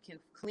that you can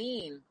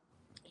clean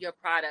your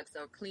products,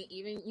 or clean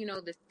even,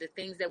 the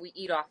things that we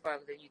eat off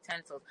of, the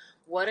utensils.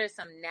 What are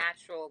some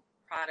natural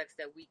products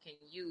that we can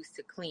use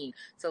to clean?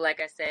 So like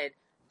I said,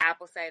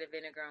 apple cider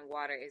vinegar and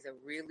water is a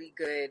really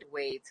good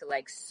way to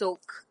like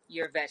soak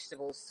your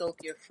vegetables, soak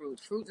your fruit.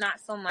 Fruit not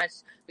so much,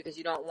 because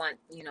you don't want,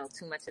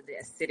 too much of the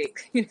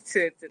acidic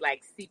to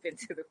like seep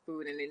into the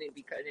food and then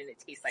it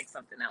tastes like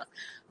something else.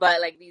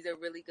 But like, these are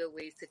really good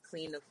ways to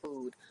clean the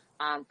food.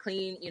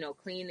 Clean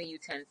the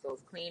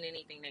utensils, clean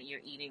anything that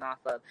you're eating off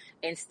of,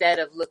 instead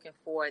of looking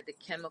for the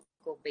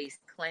chemical based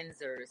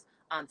cleansers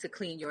to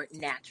clean your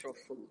natural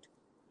food.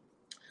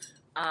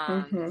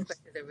 These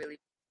questions are really,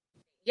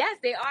 yes,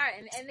 they are,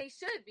 and they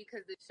should,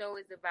 because the show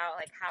is about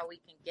like how we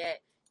can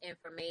get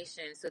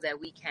information so that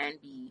we can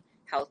be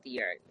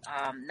healthier.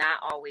 Not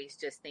always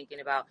just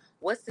thinking about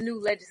what's the new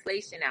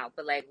legislation out,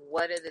 but like,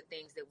 what are the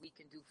things that we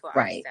can do for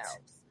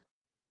ourselves?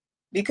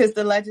 Because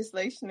the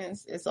legislation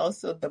is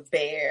also the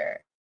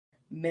bare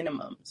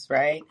minimums,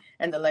 right?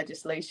 And the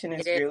legislation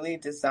is really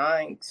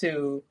designed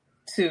to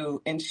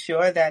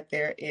ensure that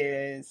there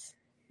is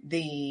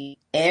the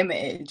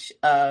image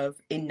of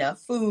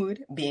enough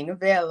food being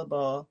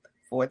available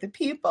for the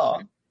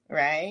people,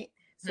 right?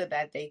 So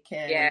that they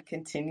can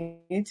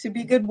continue to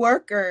be good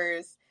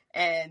workers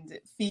and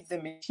feed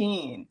the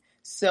machine.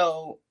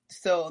 So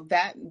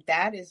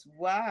that is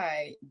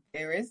why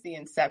there is the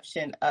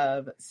inception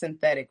of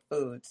synthetic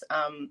foods.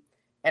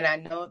 And I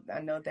know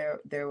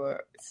there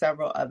were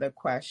several other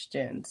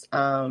questions.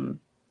 Like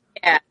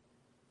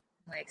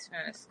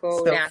trying to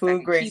scroll so down.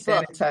 Food grade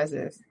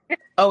sanitizers.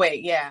 Oh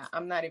wait, yeah,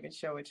 I'm not even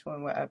sure which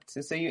one we're up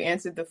to. So you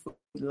answered the food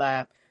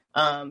lab.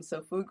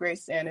 So food grade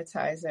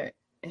sanitizer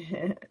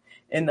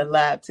in the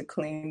lab to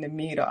clean the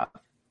meat off.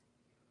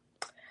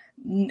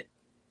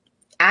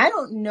 I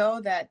don't know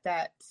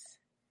that's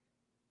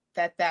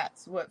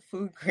what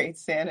food grade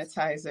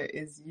sanitizer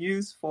is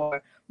used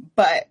for,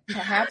 but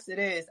perhaps it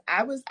is.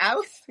 I don't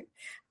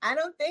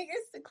think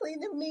it's to clean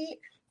the meat.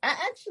 I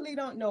actually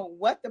don't know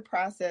what the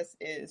process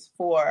is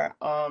for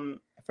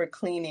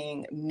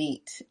cleaning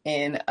meat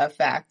in a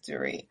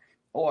factory,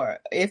 or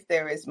if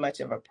there is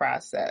much of a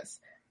process.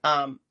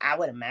 I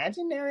would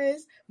imagine there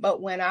is, but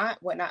what I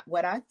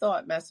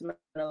thought Master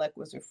Menelik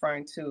was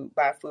referring to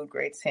by food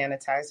grade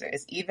sanitizer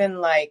is even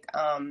like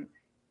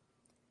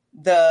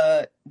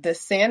the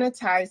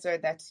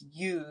sanitizer that's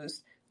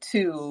used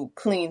to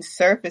clean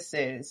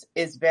surfaces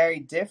is very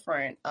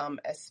different,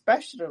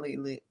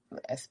 especially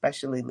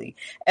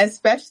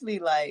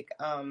like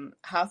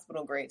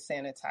hospital grade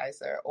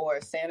sanitizer, or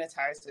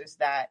sanitizers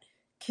that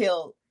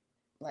kill,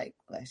 like,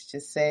 let's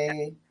just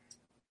say,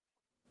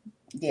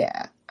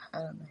 I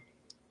don't know,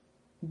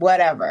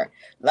 whatever.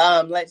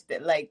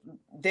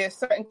 There's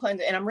certain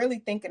cleansers, and I'm really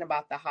thinking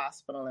about the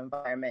hospital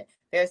environment.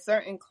 There are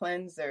certain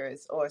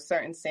cleansers or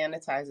certain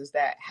sanitizers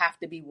that have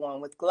to be worn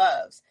with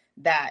gloves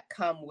that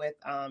come with,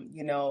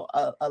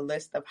 a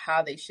list of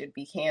how they should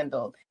be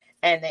handled.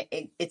 And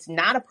it's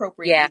not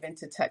appropriate even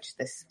to touch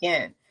the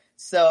skin.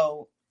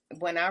 So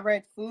when I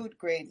read food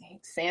grade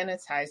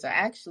sanitizer, I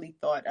actually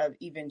thought of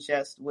even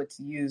just what's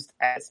used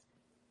as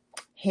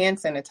hand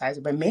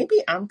sanitizer, but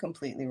maybe I'm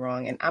completely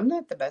wrong, and I'm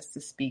not the best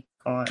to speak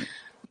on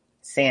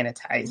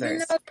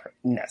sanitizers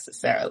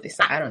necessarily.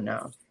 So I don't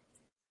know.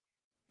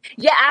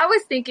 Yeah, I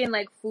was thinking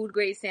like food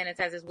grade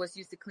sanitizers, what's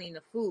used to clean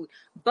the food.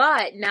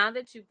 But now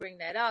that you bring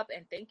that up,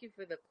 and thank you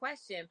for the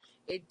question,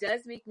 it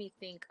does make me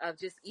think of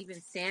just even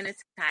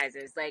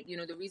sanitizers. Like,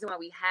 the reason why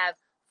we have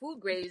food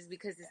grade is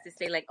because it's to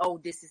say like, oh,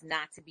 this is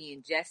not to be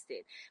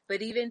ingested.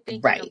 But even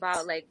thinking Right.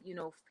 about like,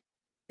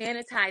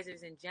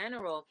 sanitizers in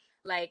general,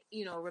 like,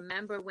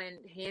 remember when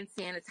hand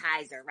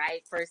sanitizer,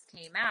 right, first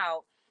came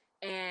out,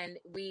 and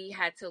we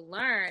had to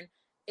learn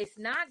it's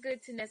not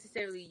good to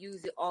necessarily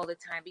use it all the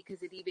time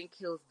because it even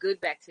kills good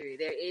bacteria.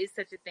 There is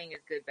such a thing as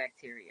good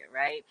bacteria,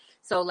 right?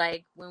 So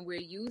like when we're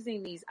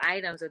using these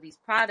items or these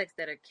products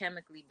that are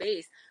chemically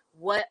based,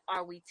 what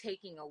are we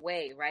taking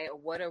away, right? Or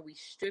what are we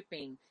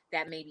stripping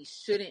that maybe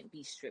shouldn't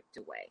be stripped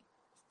away?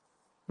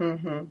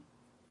 Mm-hmm.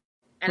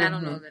 And I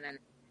don't know that I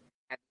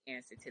have the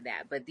answer to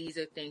that, but these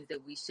are things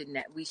that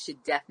we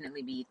should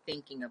definitely be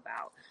thinking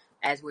about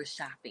as we're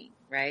shopping,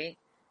 right?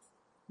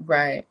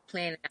 Right.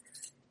 Planning.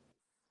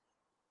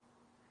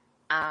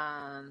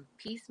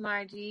 Peace,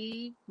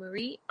 Margie,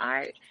 Marie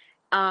Art.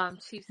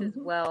 Chief says,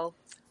 well,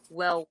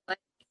 what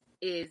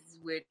is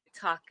we're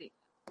talking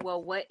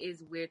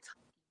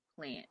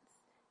plants?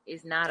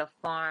 Is not a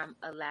farm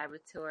a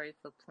laboratory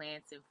for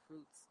plants and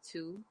fruits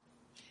too?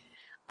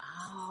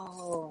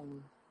 Oh,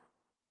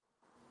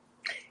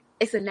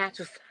 it's a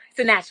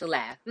natural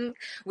lab.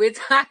 We're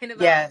talking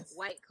about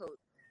white coat.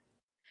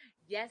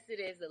 Yes, it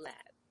is a lab.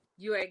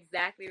 You are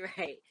exactly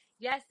right.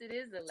 Yes, it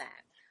is a lab,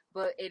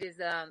 but it is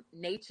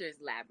nature's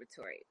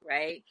laboratory,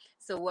 right?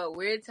 So what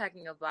we're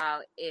talking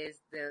about is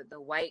the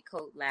white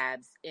coat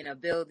labs in a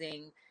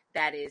building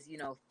that is,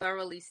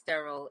 thoroughly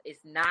sterile.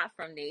 It's not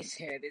from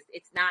nature.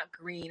 It's not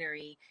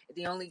greenery.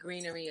 The only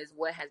greenery is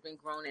what has been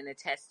grown in a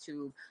test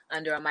tube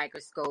under a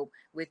microscope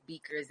with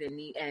beakers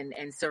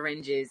and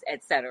syringes,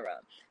 etc.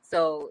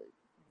 So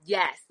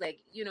yes, like,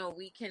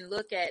 we can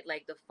look at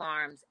like the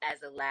farms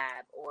as a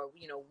lab, or,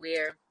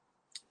 where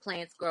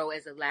plants grow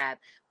as a lab,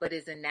 but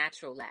is a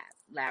natural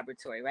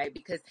laboratory, right?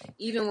 Because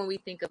even when we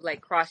think of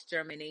like cross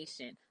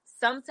germination,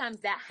 sometimes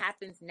that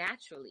happens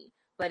naturally.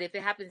 But if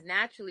it happens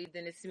naturally,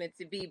 then it's meant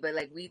to be. But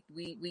like we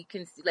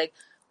can see like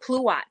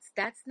pluots,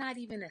 that's not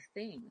even a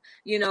thing.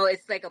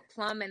 It's like a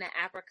plum and an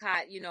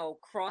apricot,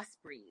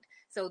 crossbreed.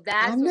 So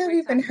that's I've what never we're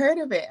even talking heard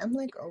of it. I'm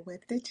like, oh,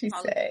 what did you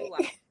about. say?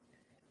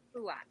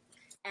 Pluot.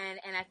 And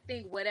I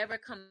think whatever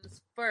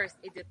comes first,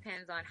 it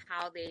depends on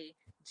how they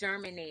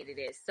germinated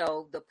it.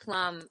 So the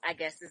plum, I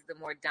guess, is the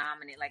more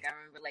dominant. Like I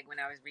remember, like when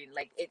I was reading,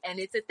 like it, and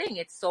it's a thing.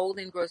 It's sold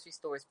in grocery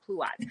stores,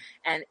 pluots,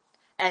 and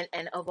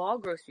of all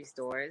grocery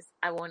stores,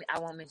 I won't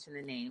mention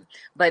the name,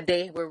 but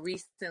they were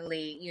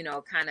recently,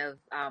 kind of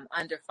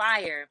under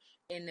fire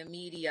in the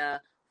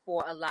media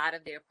for a lot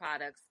of their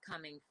products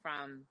coming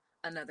from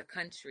another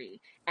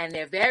country, and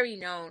they're very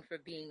known for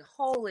being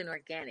whole and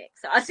organic.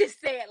 So I'll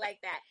just say it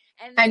like that.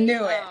 And I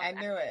knew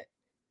it.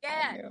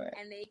 Yeah,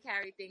 and they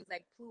carry things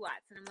like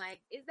pluots, and I'm like,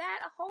 is that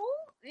a whole?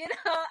 I don't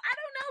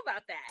know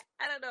about that.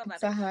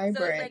 It's a hybrid.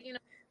 So it's like,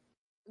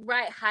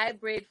 right,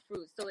 hybrid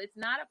fruit. So it's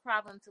not a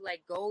problem to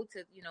like go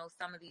to,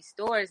 some of these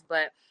stores,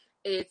 but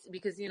it's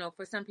because,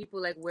 for some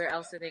people, like where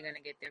else are they going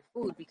to get their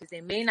food? Because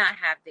they may not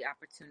have the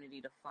opportunity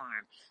to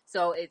farm.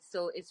 So it's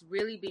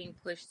really being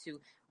pushed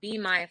to be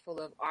mindful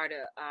of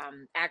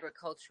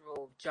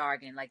agricultural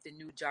jargon, like the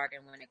new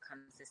jargon when it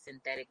comes to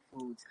synthetic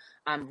foods.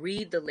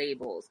 Read the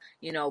labels,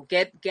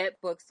 get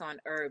books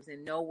on herbs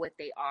and know what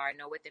they are,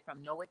 know what they're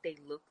from, know what they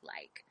look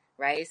like,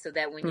 right? So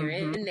that when you're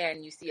in there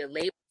and you see a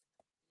label,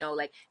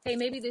 like, hey,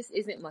 maybe this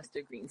isn't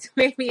mustard greens.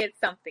 Maybe it's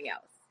something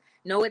else.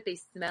 Know what they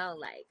smell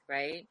like,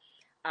 right?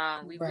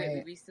 We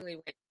recently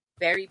went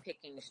strawberry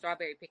picking.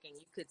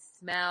 You could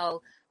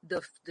smell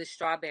the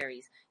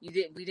strawberries.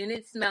 We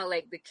didn't smell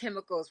like the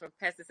chemicals from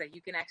pesticides.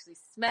 You can actually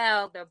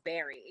smell the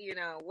berry,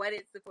 what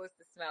it's supposed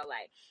to smell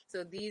like.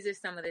 So these are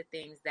some of the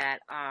things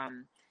that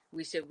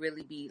we should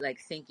really be like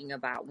thinking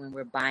about when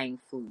we're buying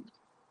food.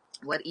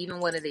 What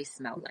do they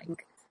smell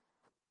like?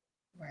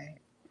 Right.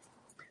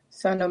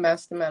 So I know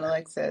Master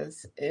Menelik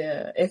says,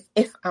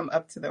 if I'm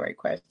up to the right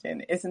question,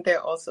 isn't there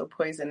also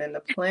poison in the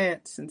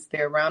plants since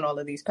they're around all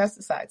of these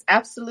pesticides?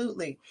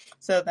 Absolutely.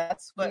 So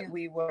that's what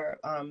we were,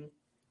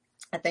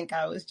 I think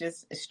I was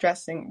just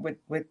stressing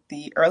with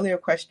the earlier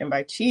question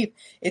by Chief.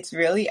 It's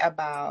really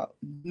about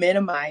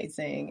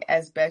minimizing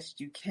as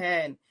best you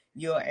can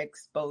your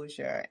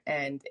exposure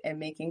and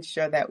making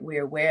sure that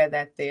we're aware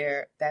that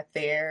there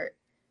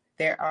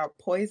are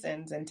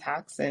poisons and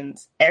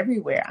toxins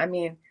everywhere. I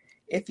mean,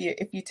 if you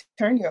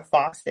turn your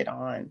faucet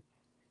on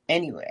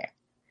anywhere,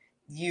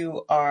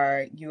 you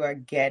are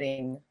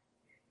getting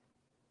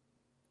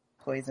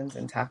poisons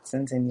and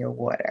toxins in your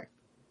water,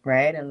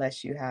 right?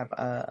 Unless you have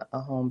a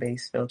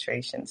home-based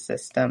filtration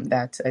system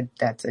that's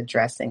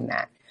addressing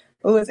that.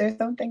 Oh, is there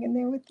something in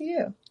there with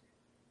you?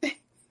 Okay.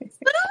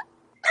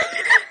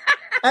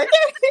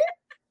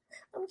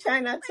 I'm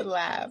trying not to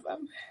laugh.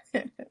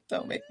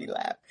 Don't make me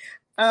laugh.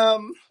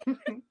 Okay,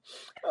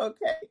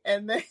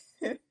 and then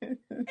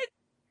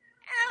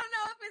I don't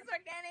know if it's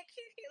organic.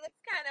 He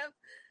looks kind of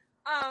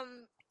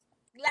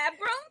lab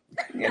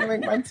grown. You're gonna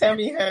make my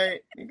tummy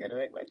hurt.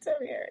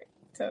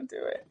 Don't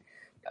do it.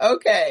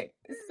 Okay,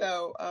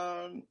 so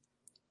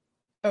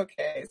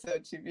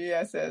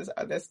Chivia says,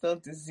 are there still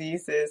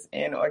diseases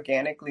in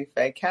organically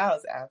fed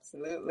cows?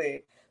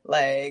 Absolutely.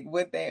 Like,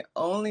 would they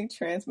only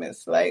transmit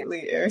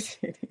slightly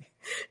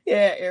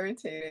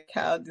irritated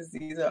cow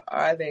disease, or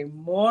are they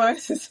more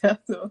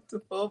susceptible to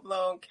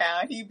full-blown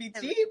cow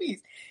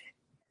heebie-jeebies?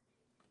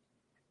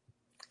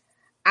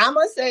 I'm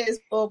gonna say it's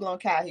full-blown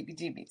cow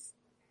heebie-jeebies.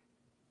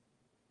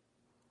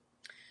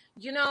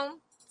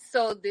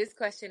 So this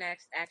question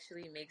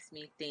actually makes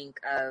me think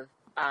of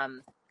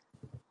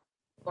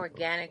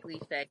organically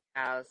fed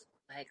cows,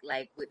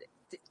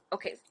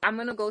 okay, I'm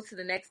gonna go to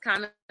the next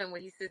comment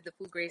when he says the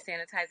food grade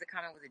sanitizer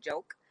comment was a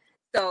joke.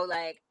 So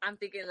I'm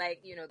thinking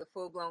the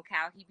full blown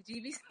cow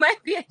heebie-jeebies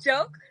might be a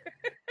joke.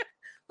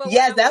 But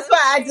yes, that's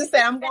why I just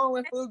say I'm going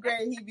with food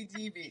grade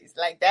heebie-jeebies.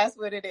 Like, that's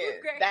what it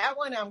is. That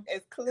one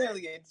is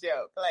clearly a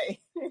joke.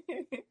 Like,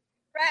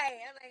 right.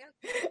 I'm like,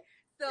 okay.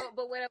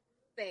 But what I'm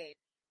saying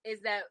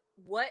is that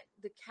what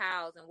the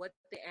cows and what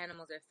the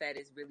animals are fed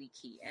is really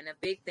key. And a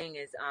big thing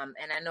is,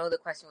 and I know the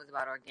question was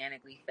about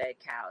organically fed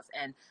cows.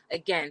 And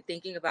again,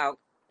 thinking about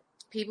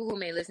people who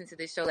may listen to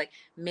this show, like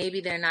maybe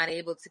they're not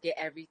able to get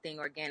everything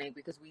organic,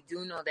 because we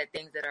do know that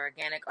things that are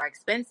organic are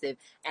expensive.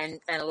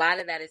 And a lot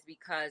of that is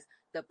because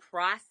the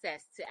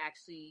process to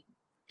actually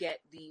get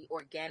the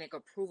organic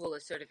approval or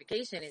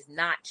certification is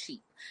not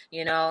cheap,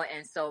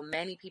 and so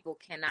many people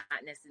cannot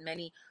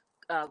necessarily,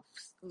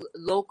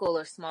 local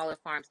or smaller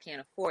farms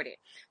can't afford it.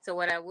 So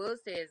what I will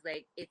say is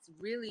it's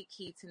really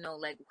key to know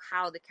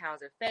how the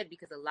cows are fed,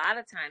 because a lot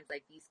of times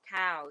these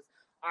cows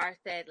are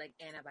fed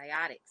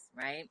antibiotics,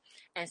 right?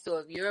 And so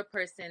if you're a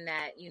person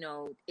that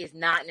is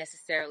not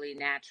necessarily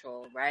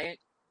natural, right,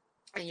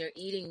 and you're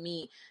eating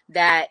meat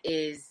that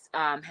is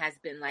has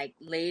been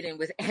laden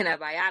with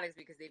antibiotics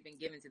because they've been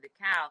given to the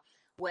cow,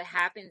 what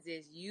happens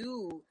is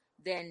you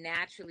then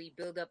naturally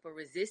build up a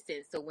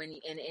resistance. So when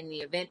in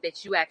the event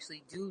that you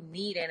actually do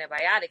need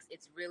antibiotics,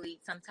 it's really,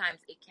 sometimes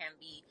it can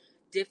be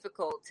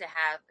difficult to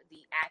have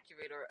the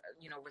accurate or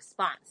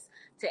response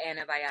to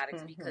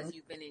antibiotics, because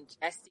you've been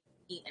ingesting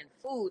meat and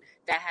food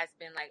that has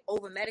been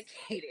over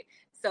medicated.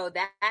 So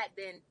that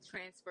then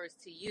transfers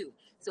to you.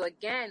 So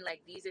again,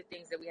 these are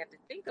things that we have to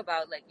think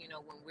about,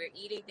 when we're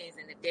eating things,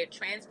 and if they're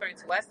transferring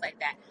to us like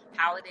that,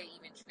 how are they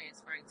even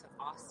transferring to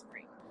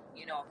offspring?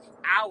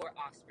 Our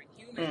offspring,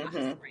 human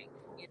offspring,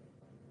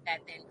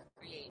 that then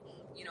create,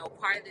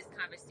 part of this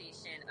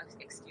conversation,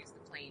 excuse the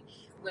plane,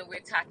 when we're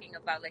talking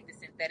about the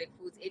synthetic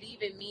foods, it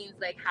even means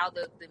how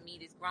the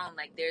meat is grown.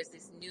 There's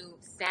this new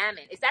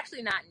salmon. It's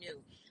actually not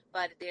new,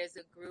 but there's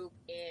a group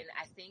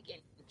I think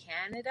in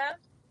Canada,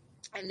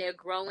 and they're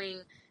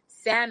growing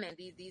salmon.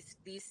 These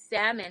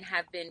salmon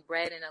have been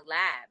bred in a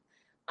lab.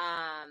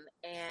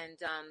 And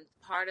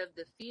part of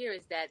the fear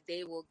is that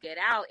they will get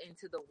out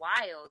into the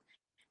wild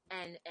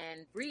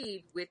and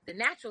breed with the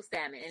natural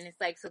salmon. And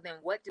it's so then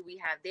what do we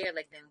have there?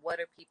 Then what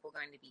are people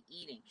going to be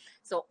eating?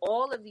 So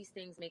all of these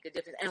things make a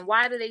difference. And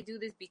why do they do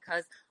this?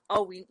 Because,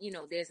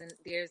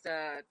 there's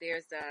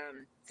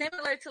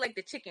similar to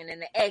the chicken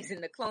and the eggs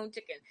and the clone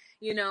chicken,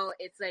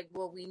 it's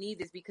well, we need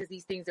this because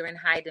these things are in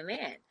high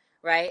demand.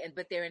 Right.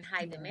 But they're in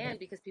high demand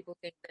because people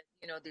think that,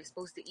 they're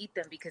supposed to eat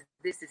them because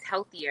this is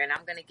healthier and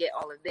I'm going to get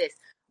all of this,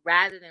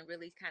 rather than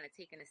really kind of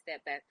taking a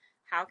step back.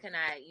 How can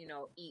I,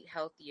 eat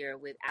healthier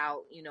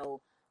without,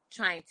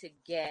 trying to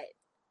get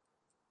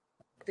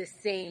the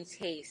same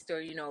taste,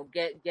 or,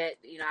 get,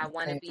 I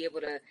want to be able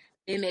to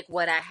mimic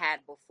what I had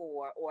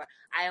before, or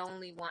I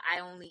only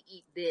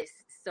eat this.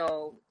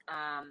 So,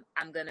 I'm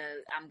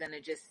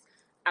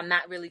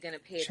not really going to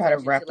pay attention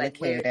to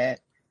replicate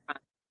it.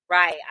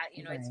 Right.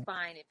 It's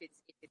fine if it's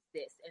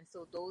this. And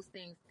so those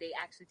things, they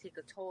actually take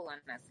a toll on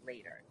us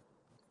later.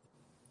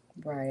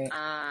 Right.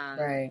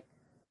 Right.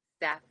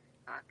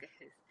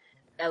 Staphylococcus.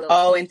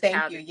 Oh, and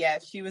thank you. Yeah,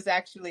 she was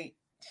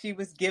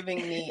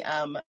giving me,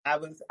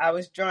 I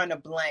was drawing a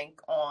blank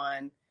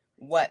on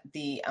what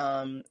the,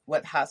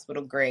 what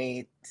hospital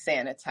grade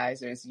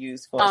sanitizers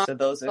used for. So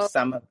those are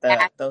some of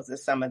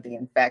the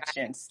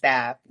infection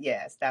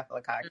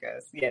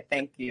staphylococcus. Yeah.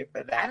 Thank you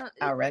for that.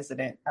 Our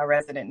resident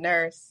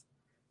nurse.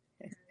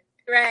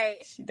 Right.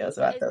 She knows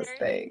about those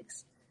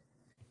things.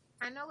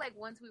 I know,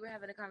 once we were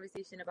having a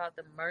conversation about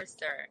the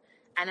MRSA,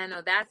 and I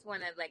know that's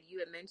one of, you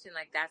had mentioned,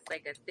 that's a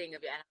thing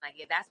of it. And I'm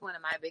that's one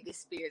of my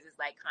biggest fears is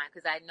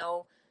because I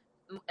know,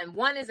 and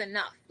one is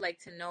enough,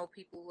 to know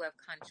people who have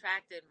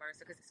contracted MRSA,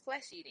 because it's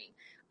flesh eating,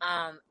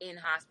 in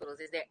hospitals.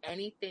 Is there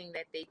anything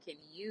that they can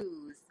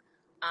use,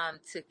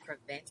 to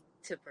prevent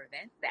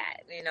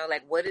that?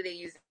 What do they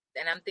use?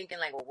 And I'm thinking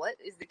well, what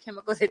is the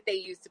chemical that they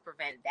use to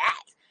prevent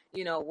that?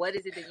 What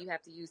is it that you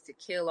have to use to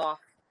kill off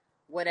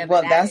whatever?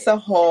 Well, that's a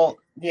whole,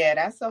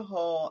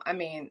 I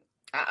mean,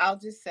 I'll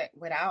just say,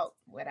 without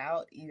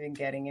even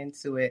getting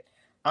into it,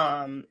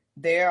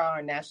 there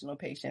are national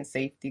patient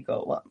safety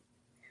goals.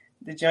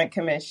 The Joint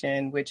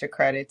Commission, which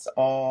accredits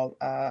all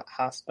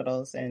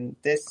hospitals in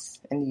the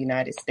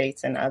United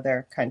States and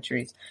other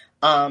countries,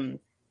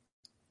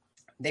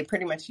 they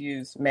pretty much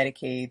use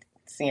Medicaid,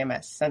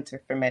 CMS,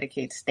 Center for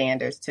Medicaid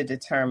Standards, to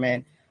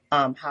determine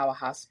how a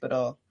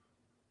hospital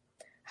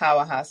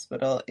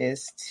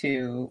is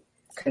to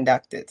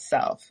conduct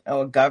itself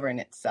or govern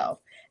itself.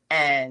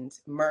 And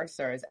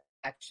Mercer is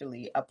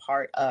actually a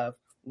part of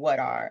what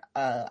are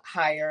a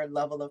higher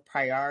level of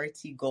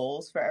priority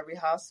goals for every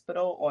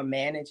hospital, or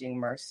managing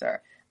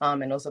Mercer.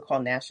 And those are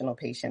called National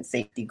Patient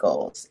Safety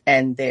Goals.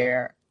 And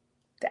that's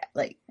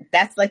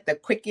like the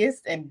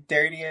quickest and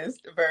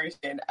dirtiest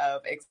version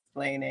of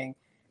explaining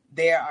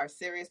there are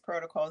serious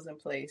protocols in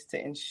place to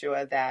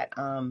ensure that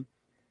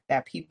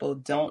that people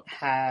don't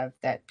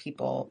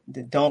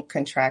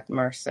contract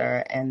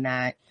Mercer, and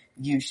that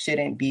you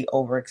shouldn't be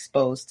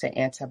overexposed to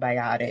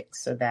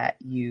antibiotics, so that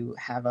you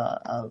have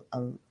a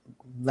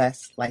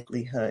less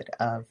likelihood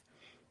of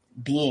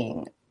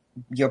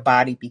your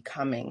body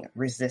becoming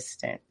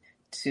resistant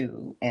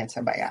to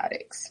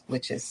antibiotics,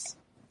 which is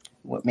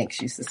what makes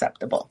you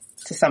susceptible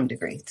to some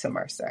degree to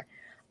Mercer.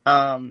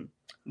 But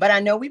I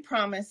know we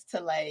promised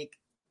to like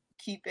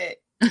keep it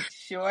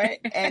short,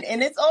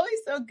 and it's always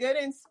so good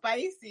and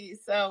spicy.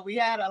 So we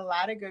had a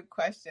lot of good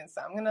questions.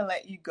 So I'm going to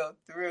let you go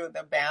through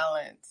the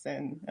balance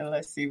and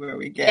let's see where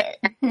we get.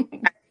 Some of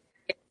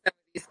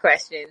these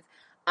questions.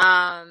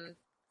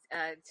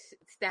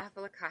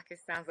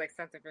 Staphylococcus sounds like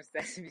something from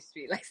Sesame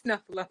Street, like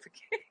Snuffleupagus.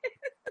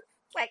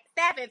 Like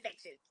staph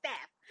infection,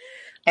 staph.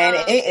 And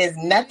it is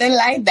nothing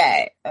like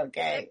that,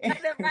 okay?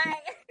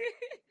 Right.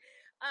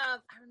 I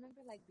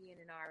remember like being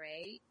an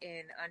RA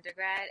in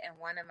undergrad, and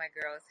one of my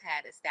girls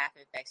had a staph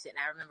infection.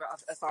 I remember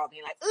us all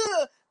being like,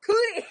 "Ugh,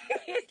 cootie!"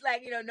 It's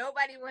like,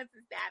 nobody wants a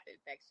staph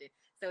infection.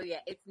 So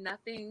yeah, it's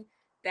nothing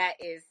that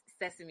is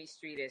Sesame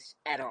Streetish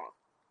at all.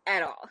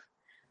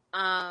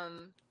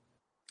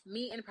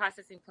 Meat and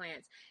processing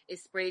plants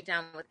is sprayed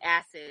down with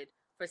acid.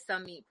 For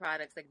some meat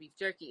products like beef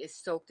jerky is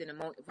soaked in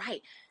ammonia.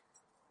 Right.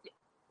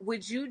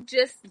 Would you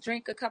just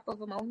drink a cup of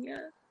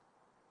ammonia?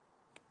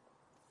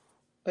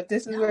 But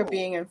this is where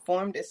being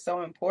informed is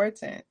so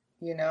important,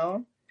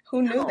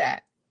 Who knew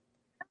that?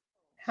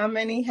 How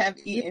many have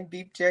eaten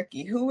beef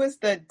jerky? Who was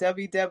the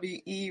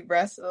WWE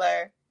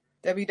wrestler?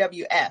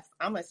 WWF.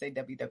 I'm going to say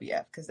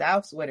WWF because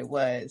that's what it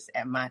was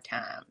at my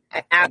time.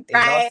 I think they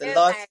lost a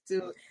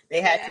lawsuit. They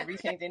had to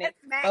rechange the name.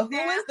 But who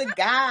was the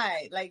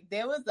guy? Like,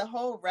 there was the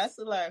whole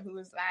wrestler who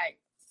was like,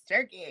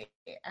 jerky.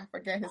 I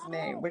forget his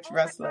name, which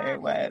wrestler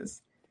it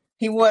was.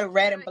 He wore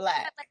red and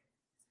black.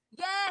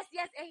 Yes,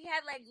 and he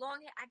had like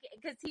long hair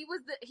because he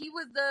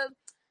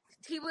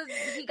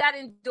got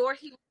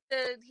endorsed.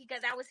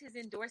 That was his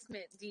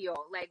endorsement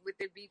deal, like with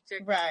the beef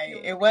jerky. Right.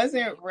 It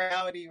wasn't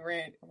Rowdy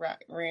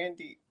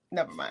Randy.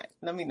 Never mind.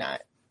 Never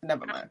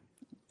mind.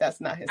 That's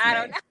not his name.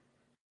 Don't know.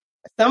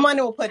 Someone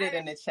will put it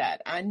in the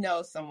chat. I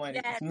know someone's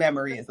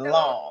memory is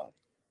long.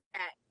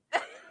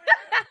 I'm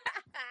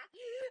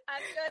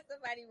sure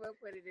somebody will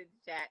put it in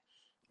the chat.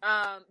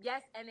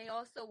 Yes, and they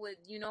also would,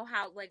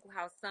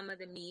 how some of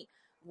the meat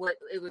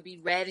would be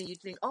red, and you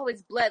think, oh,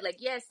 it's blood. Like,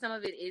 yes, some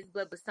of it is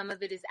blood, but some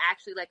of it is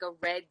actually like a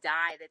red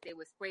dye that they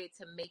would spray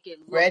to make it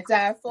look red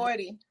dye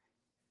 40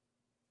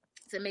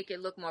 to make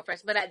it look more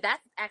fresh. But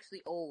that's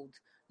actually old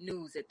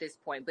news at this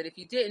point. But if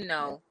you didn't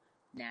know,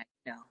 now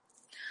you know.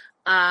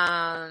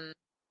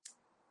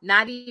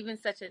 Not even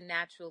such a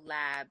natural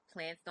lab.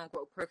 Plants don't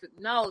grow perfect.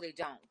 No, they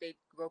don't. They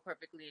grow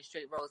perfectly in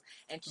straight rows.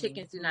 And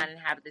chickens do not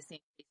inhabit the same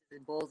spaces as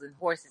bulls and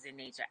horses in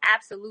nature.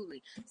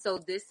 Absolutely. So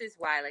this is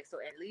why,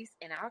 at least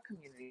in our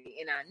community,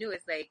 in our new,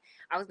 it's like,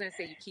 I was going to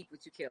say you keep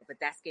what you kill, but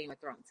that's Game of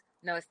Thrones.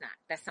 No, it's not.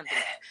 That's something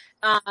else.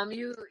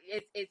 You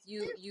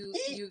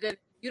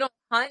don't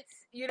hunt,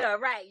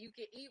 right. You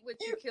can eat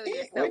what you kill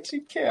yourself. What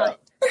you kill.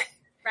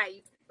 Right. You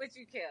eat what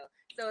you kill.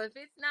 So if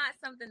it's not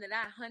something that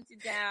I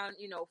hunted down,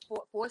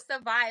 for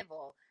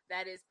survival,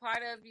 that is part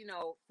of,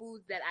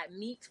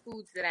 meat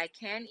foods that I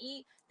can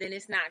eat, then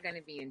it's not going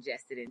to be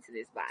ingested into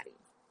this body.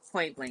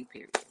 Point blank,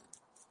 period.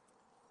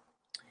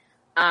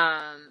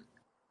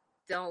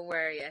 Don't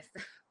worry. Yes,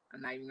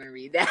 I'm not even going to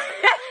read that.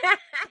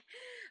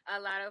 A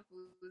lot of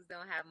foods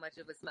don't have much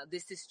of a smell.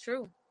 This is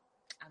true.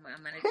 I'm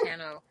going to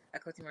channel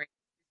Akoti Marie.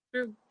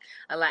 True.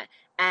 A lot.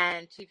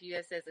 And Chief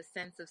US says a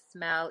sense of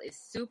smell is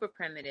super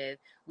primitive.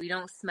 We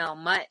don't smell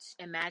much.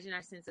 Imagine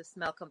our sense of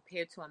smell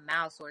compared to a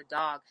mouse or a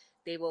dog.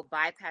 They will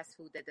bypass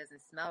food that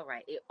doesn't smell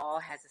right. It all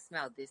has a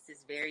smell. This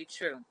is very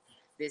true.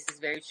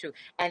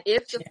 And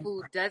if the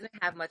food doesn't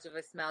have much of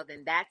a smell,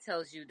 then that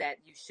tells you that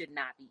you should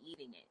not be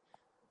eating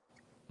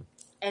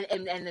it.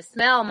 And the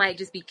smell might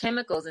just be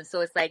chemicals. And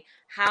so it's like,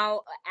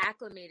 how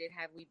acclimated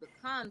have we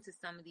become to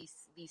some of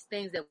these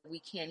things that we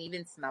can't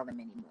even smell them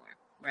anymore,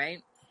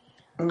 right?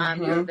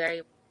 Mm-hmm. You're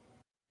very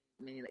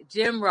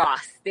Jim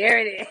Ross. There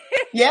it is.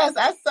 Yes,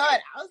 I saw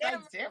it. I was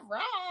like, Jim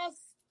Ross.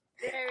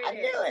 I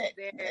knew it.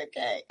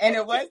 Okay. And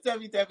it was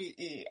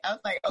WWE. I was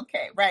like,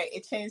 okay, right.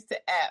 It changed to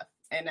F.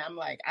 And I'm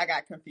like, I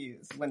got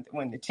confused when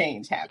the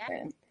change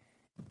happened.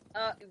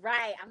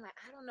 Right. I'm like,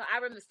 I don't know. I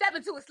remember Step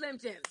Into a Slim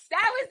Jim.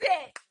 That was it.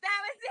 It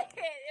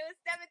was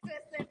Step Into a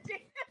Slim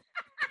Jim.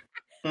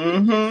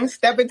 Mm-hmm.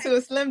 Step into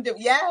a Slim Jim.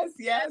 Yes.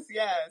 It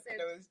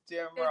was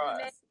Jim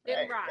Ross.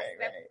 Jim Ross.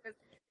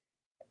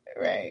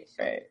 Right.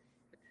 Okay.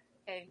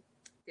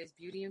 There's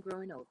beauty in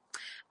growing old.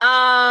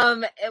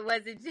 It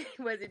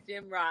wasn't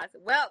Jim Ross.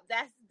 Well,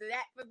 that's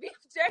that for beef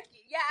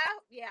jerky.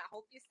 Yeah. I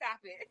hope you stop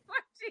it.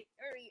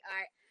 All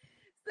right.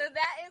 So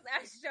that is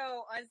our show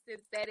on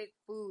synthetic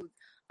foods.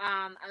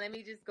 Let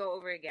me just go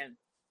over again.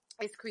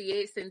 It's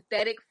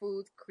synthetic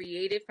foods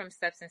created from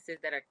substances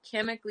that are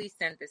chemically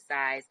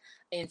synthesized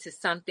into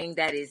something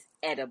that is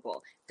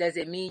edible. Does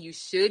it mean you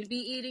should be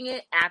eating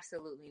it?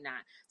 Absolutely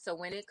not. So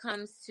when it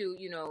comes to,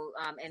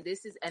 and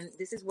this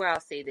is where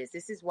I'll say this.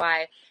 This is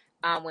why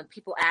when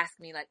people ask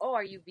me like, oh,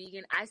 are you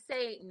vegan? I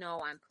say,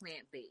 no, I'm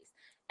plant-based.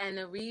 And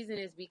the reason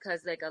is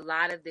because like a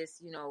lot of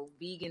this,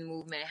 vegan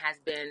movement has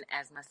been,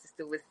 as my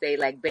sister would say,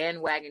 like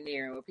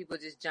bandwagoneering, where people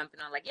just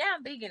jumping on like, yeah,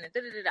 I'm vegan and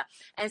da-da-da-da.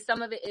 And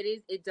some of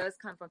it does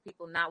come from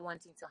people not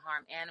wanting to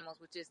harm animals,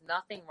 which is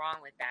nothing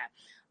wrong with that.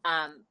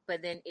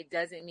 But then it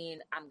doesn't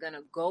mean I'm going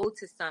to go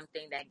to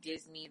something that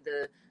gives me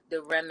the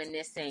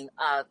reminiscing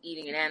of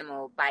eating an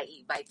animal by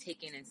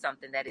taking in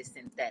something that is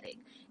synthetic.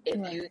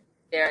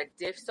 There are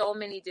so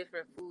many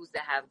different foods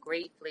that have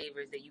great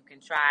flavors that you can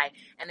try.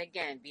 And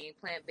again, being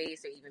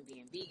plant-based or even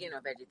being vegan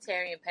or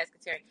vegetarian,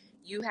 pescatarian,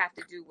 you have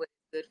to do what's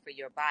good for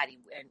your body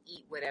and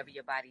eat whatever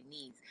your body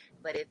needs.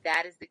 But if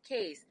that is the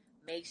case,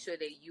 make sure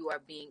that you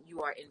are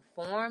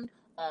informed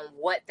on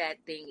what that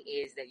thing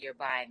is that you're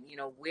buying,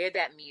 where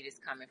that meat is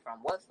coming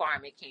from, what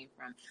farm it came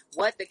from,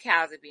 what the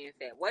cows are being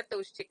fed, what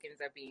those chickens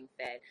are being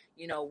fed,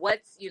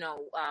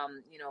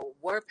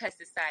 were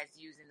pesticides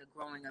used in the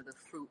growing of the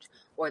fruit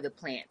or the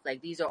plants.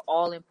 Like these are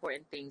all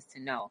important things to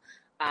know.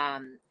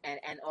 And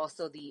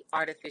also the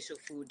artificial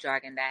food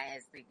jargon that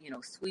has,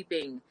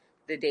 sweeping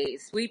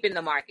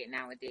the market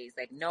nowadays,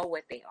 like know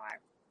what they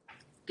are.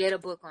 Get a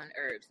book on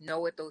herbs. Know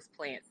what those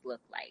plants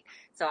look like.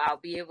 So I'll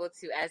be able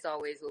to, as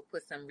always, we'll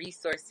put some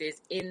resources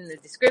in the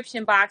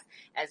description box,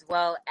 as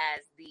well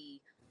as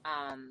the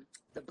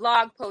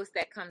blog post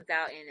that comes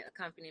out in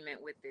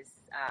accompaniment with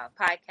this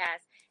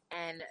podcast.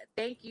 And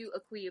thank you,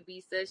 Akuya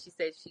Bisa. She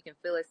said she can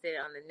fill us in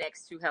on the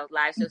next True Health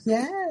Live show. So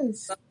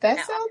yes,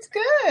 that sounds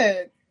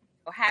good.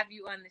 We'll have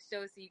you on the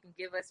show so you can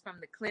give us from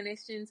the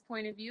clinician's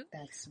point of view.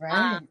 That's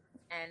right.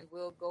 And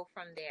we'll go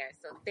from there.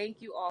 So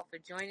thank you all for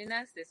joining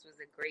us. This was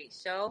a great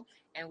show.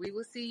 And we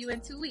will see you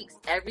in 2 weeks,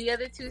 every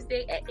other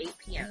Tuesday at 8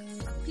 p.m.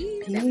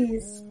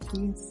 Peace.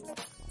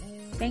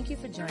 Thank you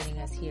for joining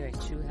us here at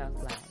True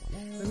Health Live.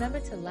 Remember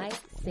to like,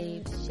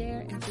 save,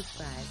 share, and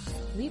subscribe.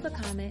 Leave a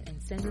comment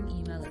and send an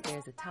email if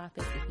there's a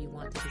topic if you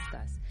want to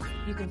discuss.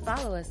 You can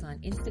follow us on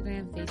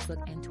Instagram,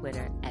 Facebook, and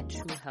Twitter at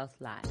True Health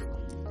Live.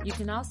 You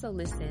can also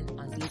listen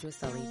on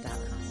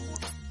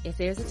DeirdreSully.com. If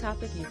there's a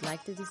topic you'd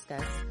like to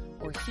discuss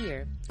or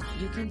hear,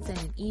 you can send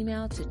an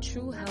email to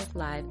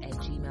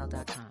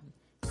truehealthlive@gmail.com.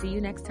 See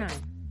you next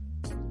time.